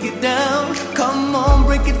you break it down. Come on,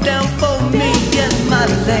 break it down for me and my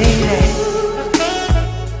lady.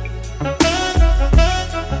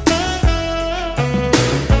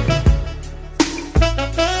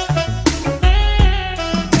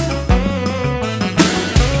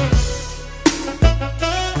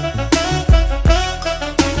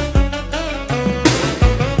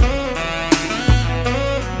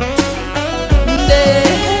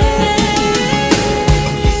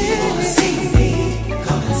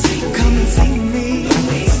 Come and see me. Don't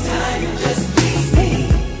waste time, just please me.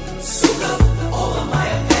 Soak up all of my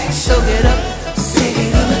affection. Soak it up, soak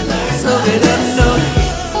it up, soak it up, no.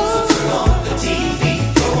 So turn off the TV,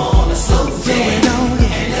 throw on a slow jam,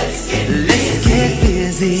 and let's get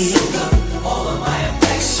busy. Soak up all of my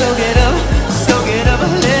affection. Soak it up,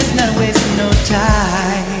 let's not waste no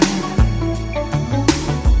time.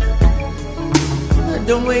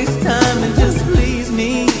 Don't waste time and just please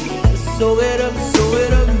me. Soak it up, soak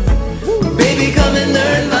it up. Baby, come and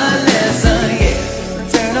learn my lesson, yeah.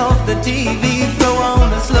 Turn off the TV, throw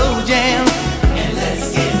on a slow jam, and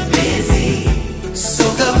let's get busy.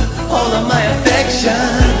 Soak up all of my affection.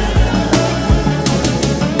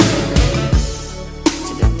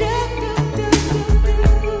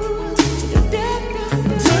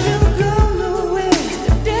 Don't you go nowhere.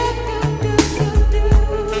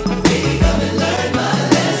 Baby, come and learn my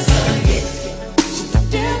lesson, yeah.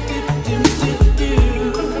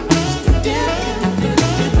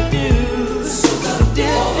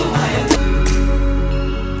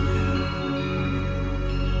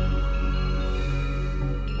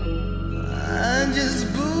 I just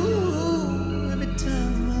boo every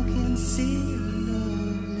time I can see your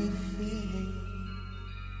lovely face.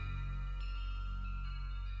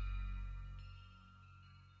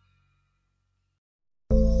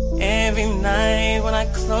 Every night when I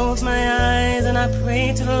close my eyes and I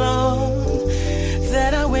pray to the Lord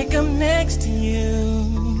that I wake up next to you.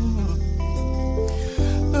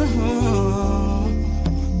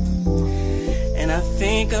 And I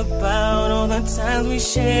think about all the times we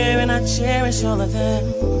share and I cherish all of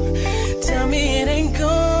them. Tell me it ain't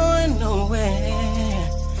going nowhere,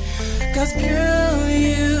 'cause girl,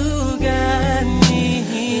 you got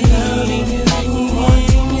me loving you,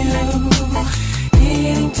 wanting you,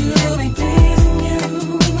 needing to be pleasing you,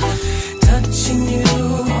 touching you,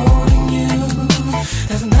 holding you.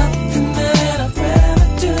 There's nothing that I'd rather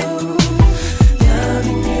do.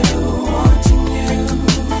 Loving you, wanting you,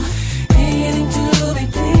 needing to be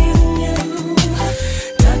pleasing you,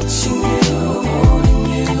 touching you, holding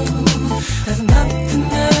you. There's nothing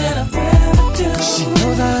that I'd rather do. She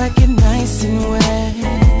knows I like it nice and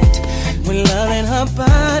wet. We're loving her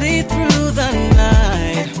body through the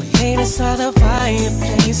night. We lay beside the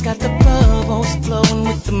fireplace, got the bubbles flowing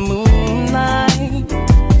with the moonlight.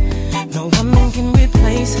 No woman can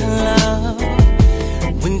replace her love.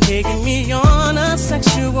 taking me on a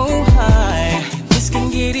sexual high. This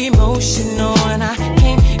can get emotional and I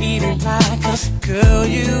can't even lie, 'cause girl,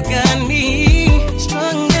 you got me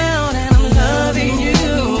strung down and I'm loving you.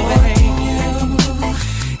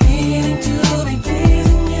 Needing to be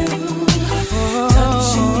pleasing you,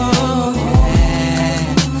 touching you, yeah.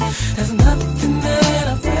 There's nothing that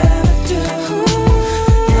I'd rather do.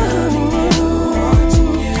 Loving you,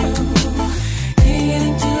 wanting you,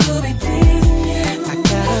 needing to be pleasing you. I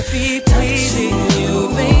gotta be pleasing you,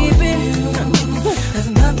 baby.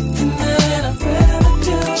 There's nothing that I'd rather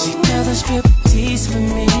do. She does a striptease for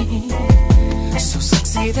me, so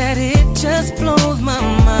sexy that it just blows my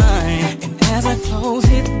mind. And as I close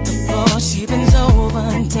it, the floor, she bends over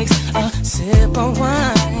and takes a sip of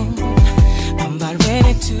wine. I'm about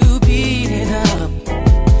ready to beat it up,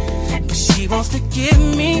 but she wants to give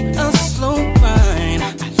me a slow grind.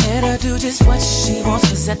 I let her do just what she wants,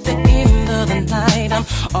 'cause at the end of the night I'm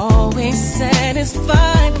always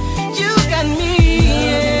satisfied. You got me,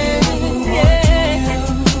 yeah, yeah.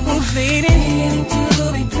 Fading to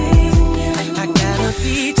be pleasing you. I gotta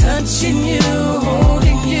be touching you,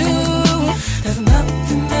 holding you. There's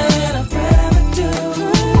nothing that I'd rather do.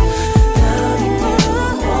 Loving you,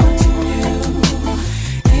 wanting you,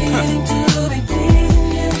 needing to be pleasing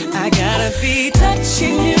you. I gotta be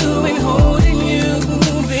touching you and holding you,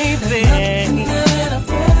 baby. There's nothing that I'd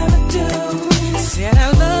rather do. Said I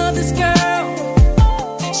love this girl,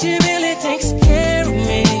 she really takes care of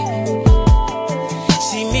me.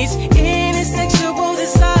 She meets any sexual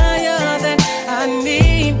desire that I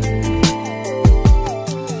need.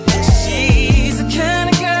 She's the kind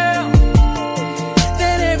of girl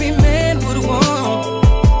that every man would want.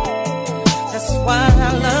 That's why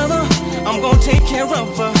I love her, I'm gonna take care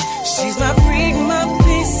of her. She's my freak, my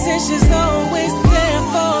peace, and she's always there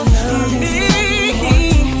for me.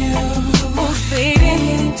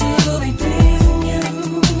 Fading to be pleasing you,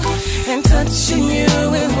 and touching you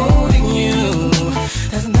and holding you.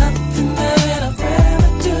 There's nothing that I'd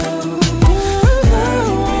rather do.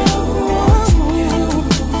 Loving you, wanting you,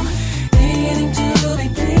 needing to be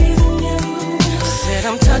pleasing you. Said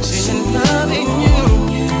I'm touching and loving you.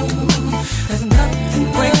 There's nothing.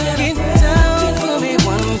 Break it down for me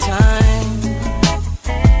one time.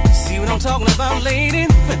 See what I'm talking about, lady?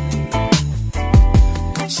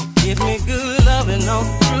 She give me good loving all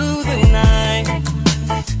through the night.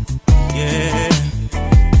 Yeah.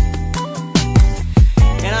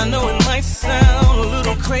 And I know it might sound a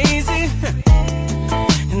little crazy,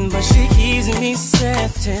 but she keeps me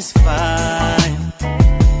satisfied.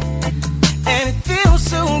 And it feels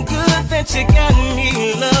so good that you got me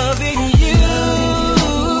loving you.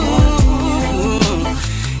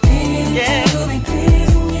 Yeah.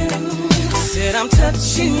 Said I'm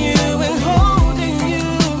touching you and holding you.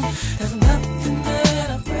 There's nothing that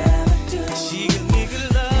I'd rather do. She gives me good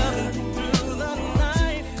loving through the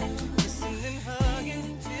night. Kissing and hugging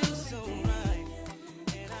feels so right,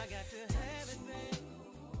 and I got to have it, baby.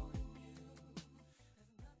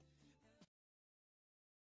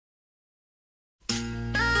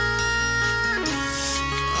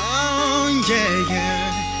 Oh, yeah, yeah.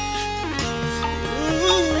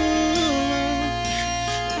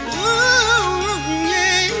 Ooh,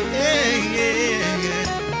 yeah, yeah, yeah, yeah.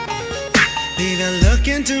 Baby, look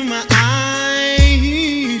into my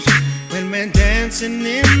eyes when we're dancing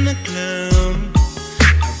in the club.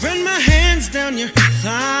 I run my hands down your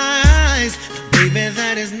thighs, baby,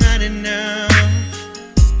 that is not enough.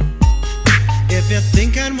 If you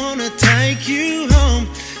think I'd wanna take you home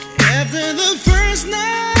after the first night,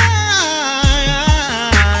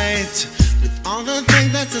 with all the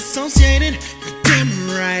things that's associated, you're damn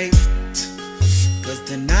right. 'Cause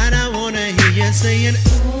tonight I wanna hear you saying,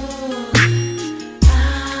 ooh,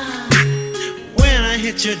 ah. When I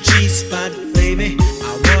hit your G-spot, baby,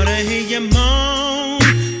 I wanna hear you moan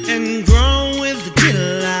and groan with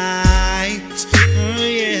delight. Oh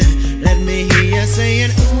yeah, let me hear you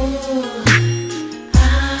saying, ooh,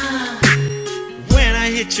 ah. When I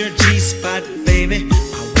hit your G-spot, baby,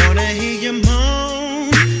 I wanna hear you moan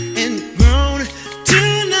and groan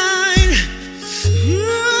tonight.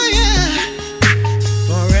 Ooh, yeah.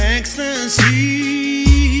 For ecstasy,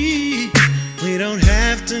 we don't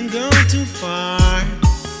have to go too far.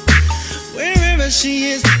 Wherever she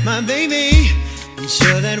is, my baby, I'm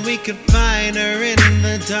sure that we could find her in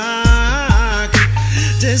the dark.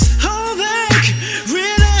 Just hold back,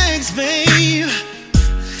 relax, babe.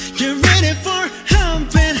 You're ready for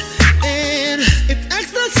humping, and if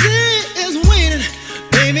ecstasy is waiting,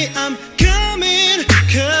 baby, I'm coming,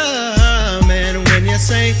 coming. When you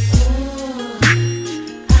say, ooh,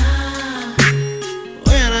 ah.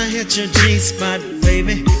 When I hit your G-spot,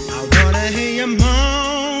 baby, I hear you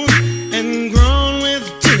moan and groan with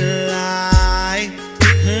delight.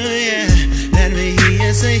 Yeah, let me hear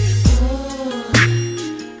you say, ooh,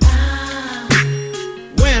 ah.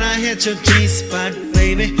 When I hit your G-spot,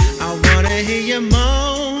 baby, I wanna hear you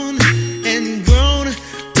moan and groan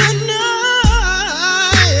tonight.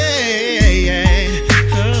 Yeah.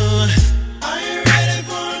 Oh. Are you ready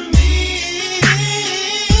for me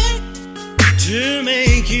to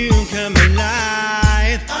make you come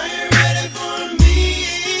alive? Are you ready for me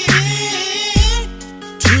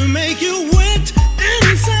to make you wet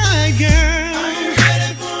inside, girl? Are you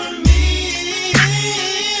ready for me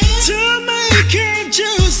to make your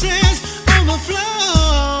juices overflow?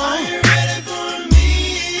 Are you ready for me?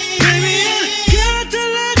 Baby, I got to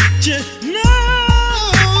let you know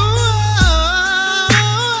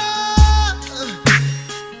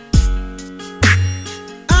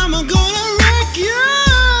I'm gonna wreck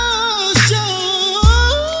your show,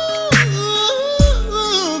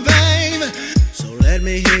 babe. So let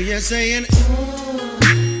me hear you saying, ooh,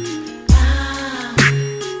 ah.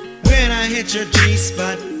 When I hit your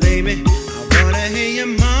G-spot, baby, I wanna hear you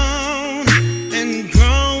moan and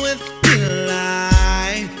groan with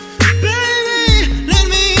delight. Baby, let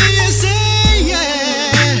me hear you say,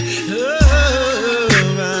 yeah.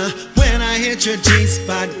 Oh, when I hit your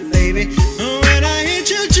G-spot, baby, when I hit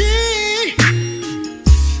your G,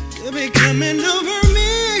 you'll be coming over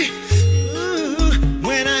me. Ooh,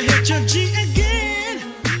 when I hit your G again,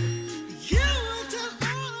 you will tell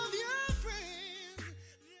all of your friends.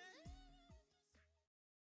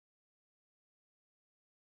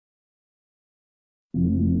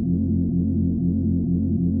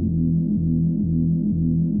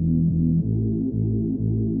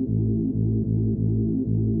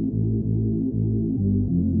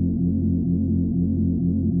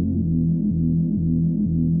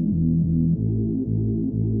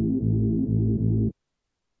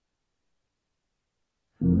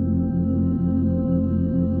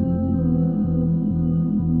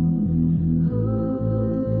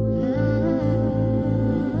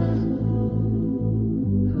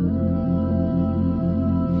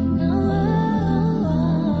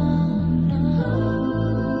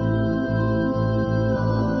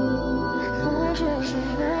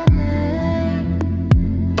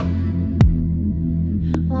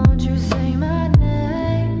 Won't you say my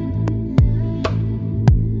name?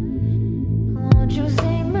 Won't you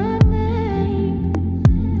say my name?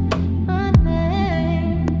 My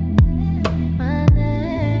name, my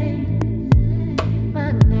name,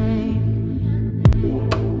 my name.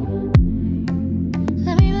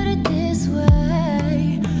 Let me put it this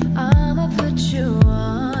way, I'ma put you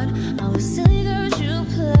on all the silly girls you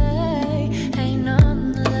play. Ain't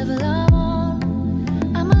none the level I'm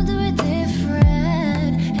on. I'ma do it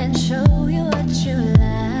different and show you what you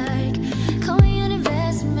like. Call me an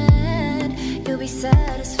investment, you'll be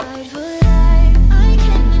satisfied for life. I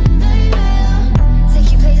can and I will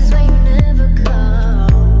take you places where you never go.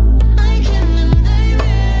 I can and I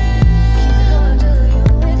will keep it going till you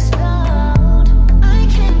explode. I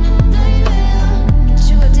can and I will get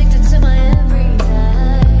you addicted to my every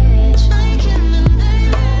touch. I can and I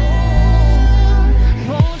will.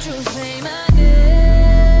 Won't you say my name?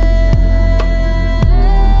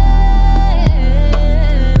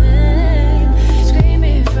 Scream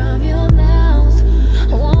it from your mouth.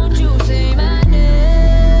 Won't you say my name?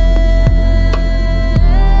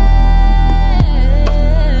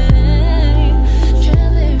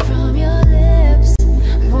 Trembling from your lips.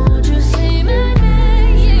 Won't you say my name?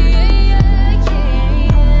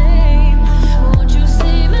 Won't you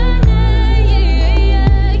say my name?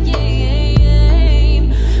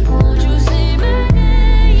 Won't you say my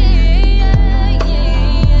name?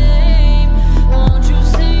 Won't you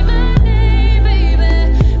say my name,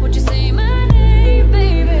 baby? Won't you say my name,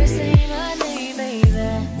 baby? Say my name,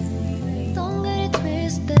 baby. Don't get it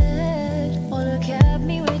twisted or look at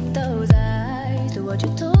me with those eyes. Do what you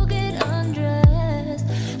do, get undressed.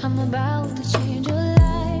 I'm about to change your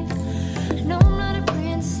life. No, I'm not a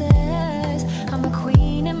princess, I'm a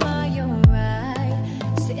queen in my own right.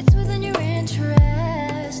 See, it's within your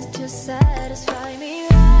interest to satisfy me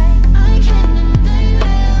right. I can and I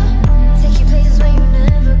will take you places where you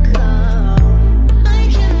never go. I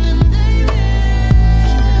can and I will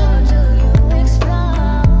keep it going till you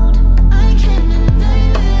explode. I can and I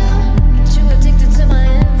will get you addicted to my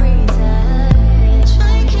every touch. I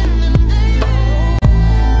can and I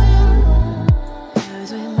will.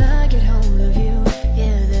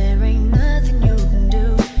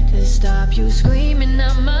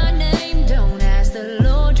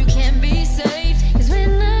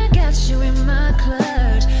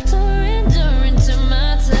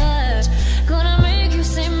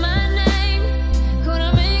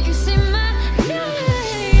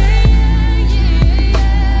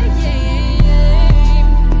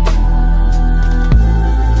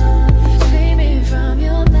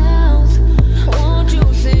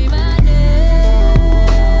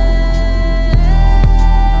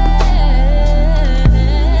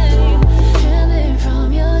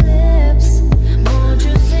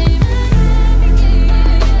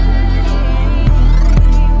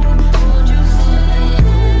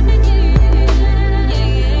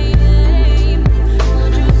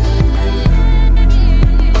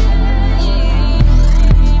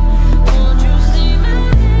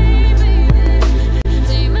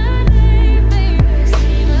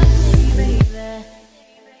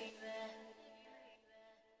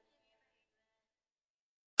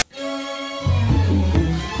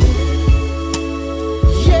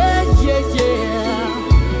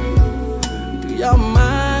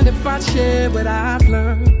 share what I've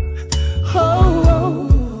learned. Oh,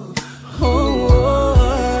 oh, oh, oh.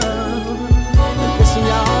 Listen,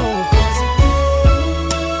 y'all,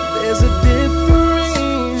 there's a difference.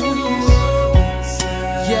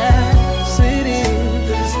 Yes, it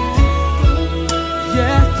is.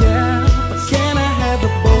 Yeah, yeah. But can I have the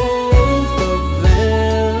both of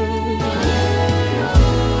them?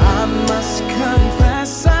 I must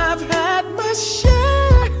confess I've had my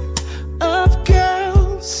share of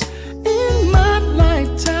girls in my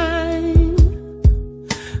lifetime.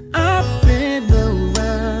 I've been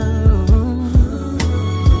around.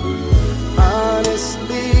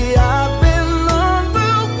 Honestly, I've been on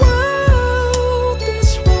the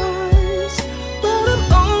wildest rides, but I'm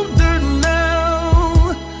older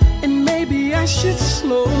now, and maybe I should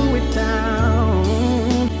slow it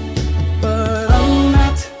down. But I'm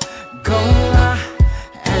not gonna lie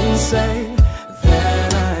and say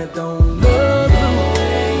that I don't love the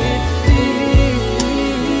way it feels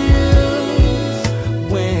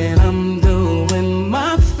when I'm doing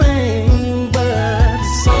my thing. But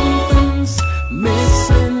something's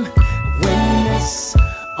missing when it's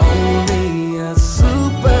only a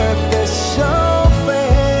superficial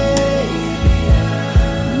thing.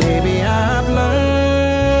 Maybe I've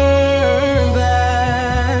learned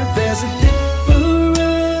that there's a difference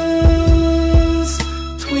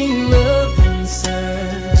between love and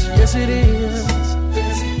sex. Yes, it is.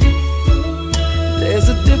 There's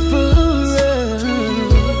a difference.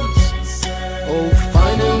 Oh,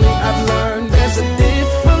 finally I've learned there's a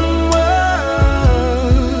difference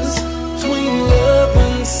between love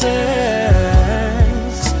and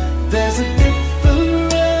sex. There's a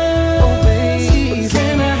difference. Oh, baby,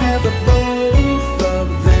 can I have the both of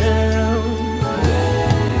them?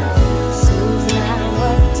 So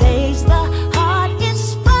nowadays the heart is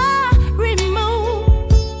far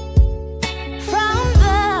removed from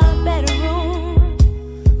the bedroom.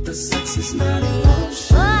 The sex is not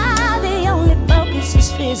emotion. The only focus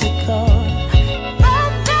is physical.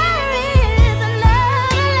 But there is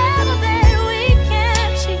another level that we can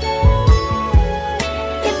share.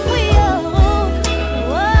 If we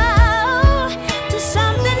to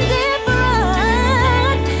something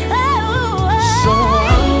different. So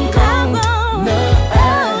I'm gonna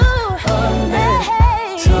add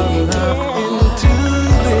love into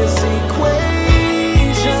this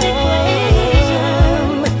equation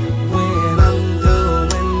when I'm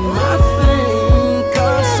doing my thing,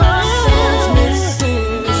 'cause something's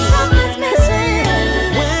missing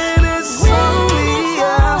when it's only a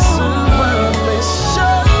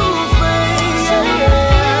superficial thing.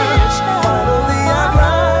 Finally I've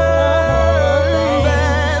learned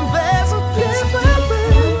that there's a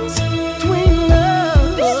difference between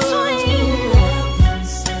love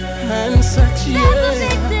and sex. Yeah,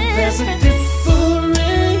 there's a difference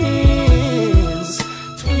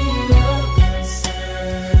between love and sex.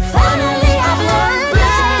 Finally I've learned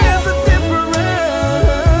There's a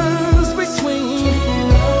difference between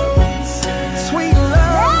love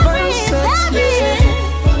and sex.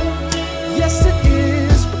 Yes, it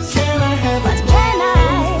is. But can I have it?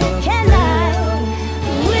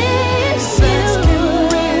 Sex can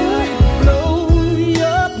really blow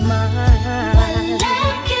your mind.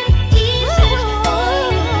 Love can ease it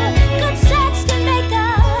all. Good sex can make a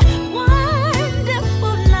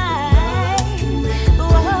wonderful life.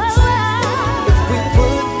 If we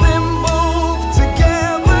put them both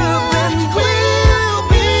together, then we'll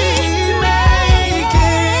be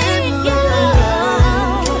making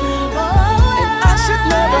love. And I should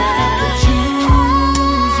never have to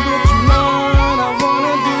choose which one I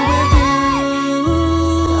wanna do with you.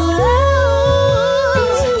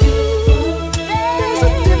 There's a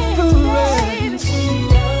difference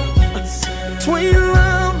between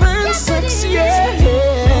love and sex,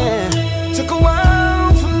 yeah. Took a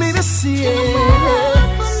while for me to see it,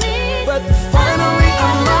 but finally I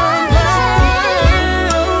learned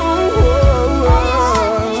that.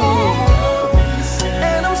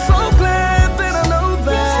 And I'm so glad that I know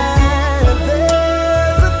that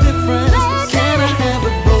there's a difference. Can I have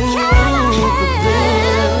the both of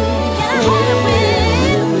them?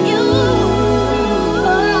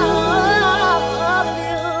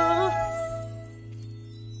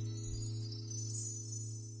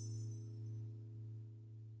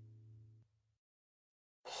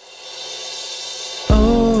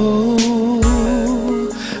 Oh,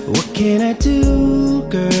 what can I do,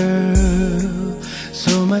 girl?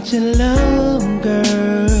 So much in love,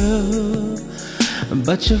 girl.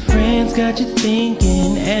 But your friends got you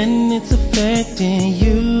thinking, and it's affecting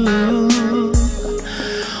you.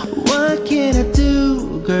 What can I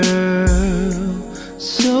do, girl?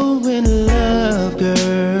 So in love,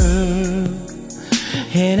 girl.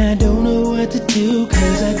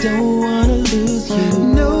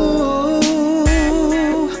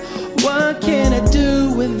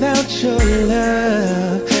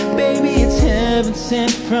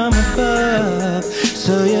 from above.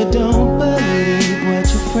 So you don't believe what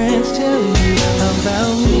your friends tell you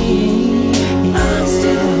about me. I'm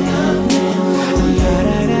still the man for you.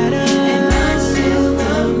 And I'm still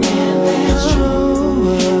the man that's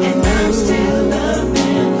true. And I'm still the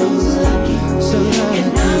man who's lucky. So lucky.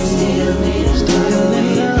 And I'm still in love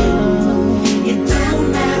with you. It don't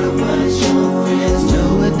matter what your friends do. No,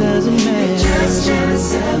 it doesn't matter. They're just jealous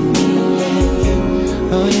of me and you.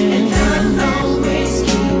 Oh yeah. And I'll always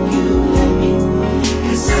keep you happy,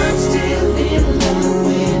 'cause I'm still in love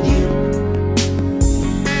with you.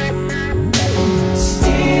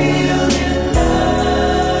 Still in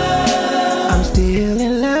love. I'm still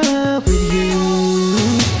in love with you.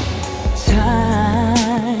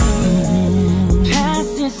 Time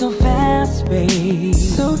passing so fast, babe.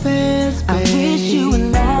 So fast, babe. I wish you would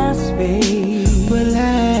last, babe. But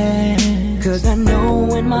last, 'cause I know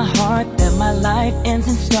in my heart that my life ends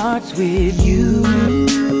and starts with you.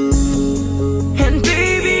 And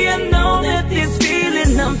baby, I know that this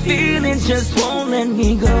feeling I'm feeling just won't let me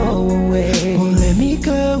go away. Won't let me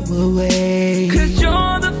go away. 'Cause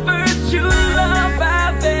you're the first true love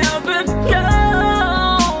I've ever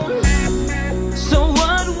known. So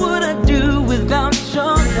what would I do without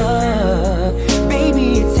your love? Baby,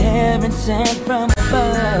 it's heaven sent from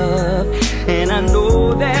above. And I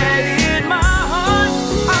know that in my heart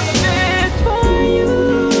I'm the best for you.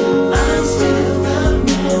 I'm still the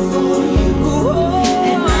man for you.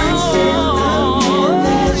 And I'm still the man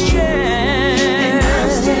that's true. And I'm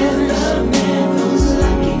still the man who's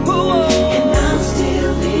lucky. And I'm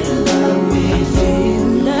still in love with you.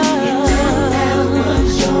 It don't matter what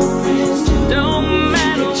your friends do. Don't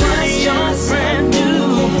matter what your friends do.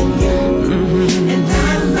 And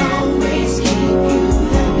I'll always keep you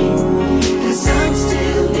happy, 'cause I'm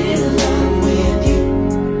still in love with you.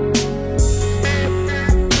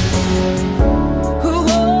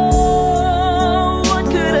 What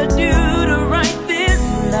could I do to write this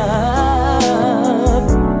love?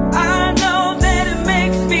 I know that it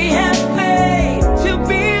makes me happy to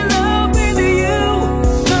be in love with you.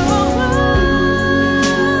 So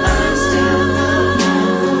I'm still the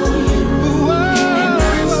man for you. And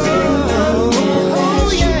I'm still the man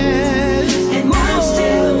that's true. And I'm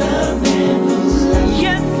still the man who's lucky.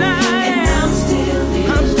 yes, I And am. I'm still in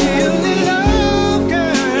I'm still in love, It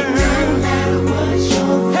girl. don't matter what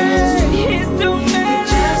your friends do. It don't They're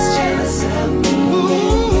just matter. jealous of me.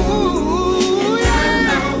 And I'll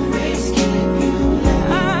always keep you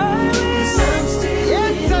happy, 'cause I'm still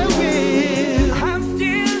Yes, in I love will. I'm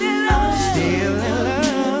still in love. Still in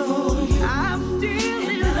love for you. I'm still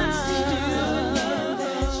in And I'm still the love. man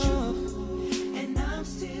that's true. And I'm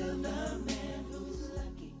still the man who's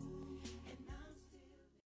lucky. And I'm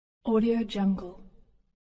still Audio Jungle.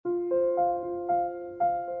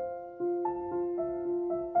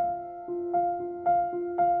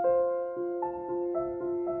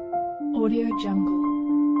 Audio Jungle.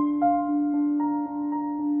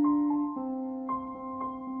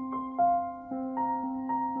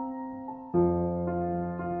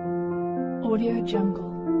 Audio Jungle.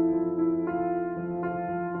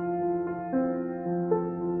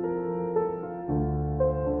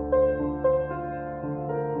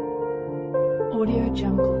 Audio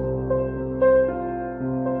Jungle.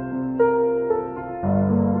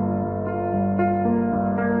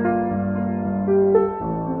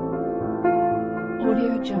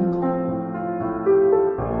 Audio Jungle.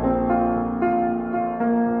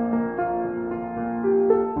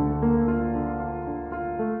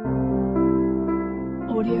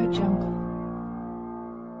 Audio Jungle.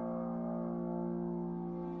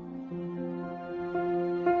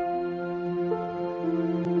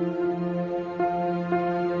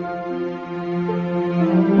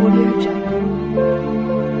 Audio Jungle.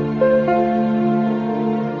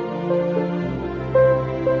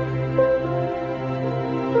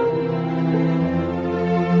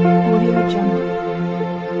 Audio Jungle.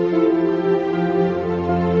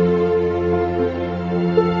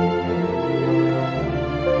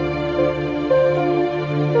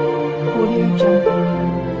 Audio Jungle.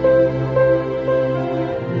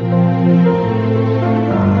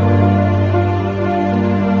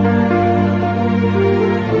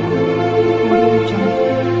 Audio Jungle.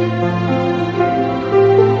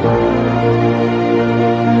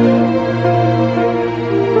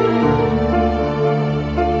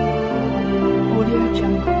 Audio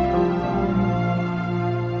Jungle.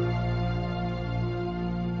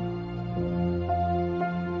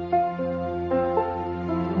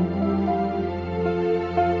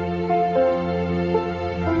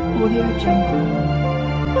 Audio Jungle.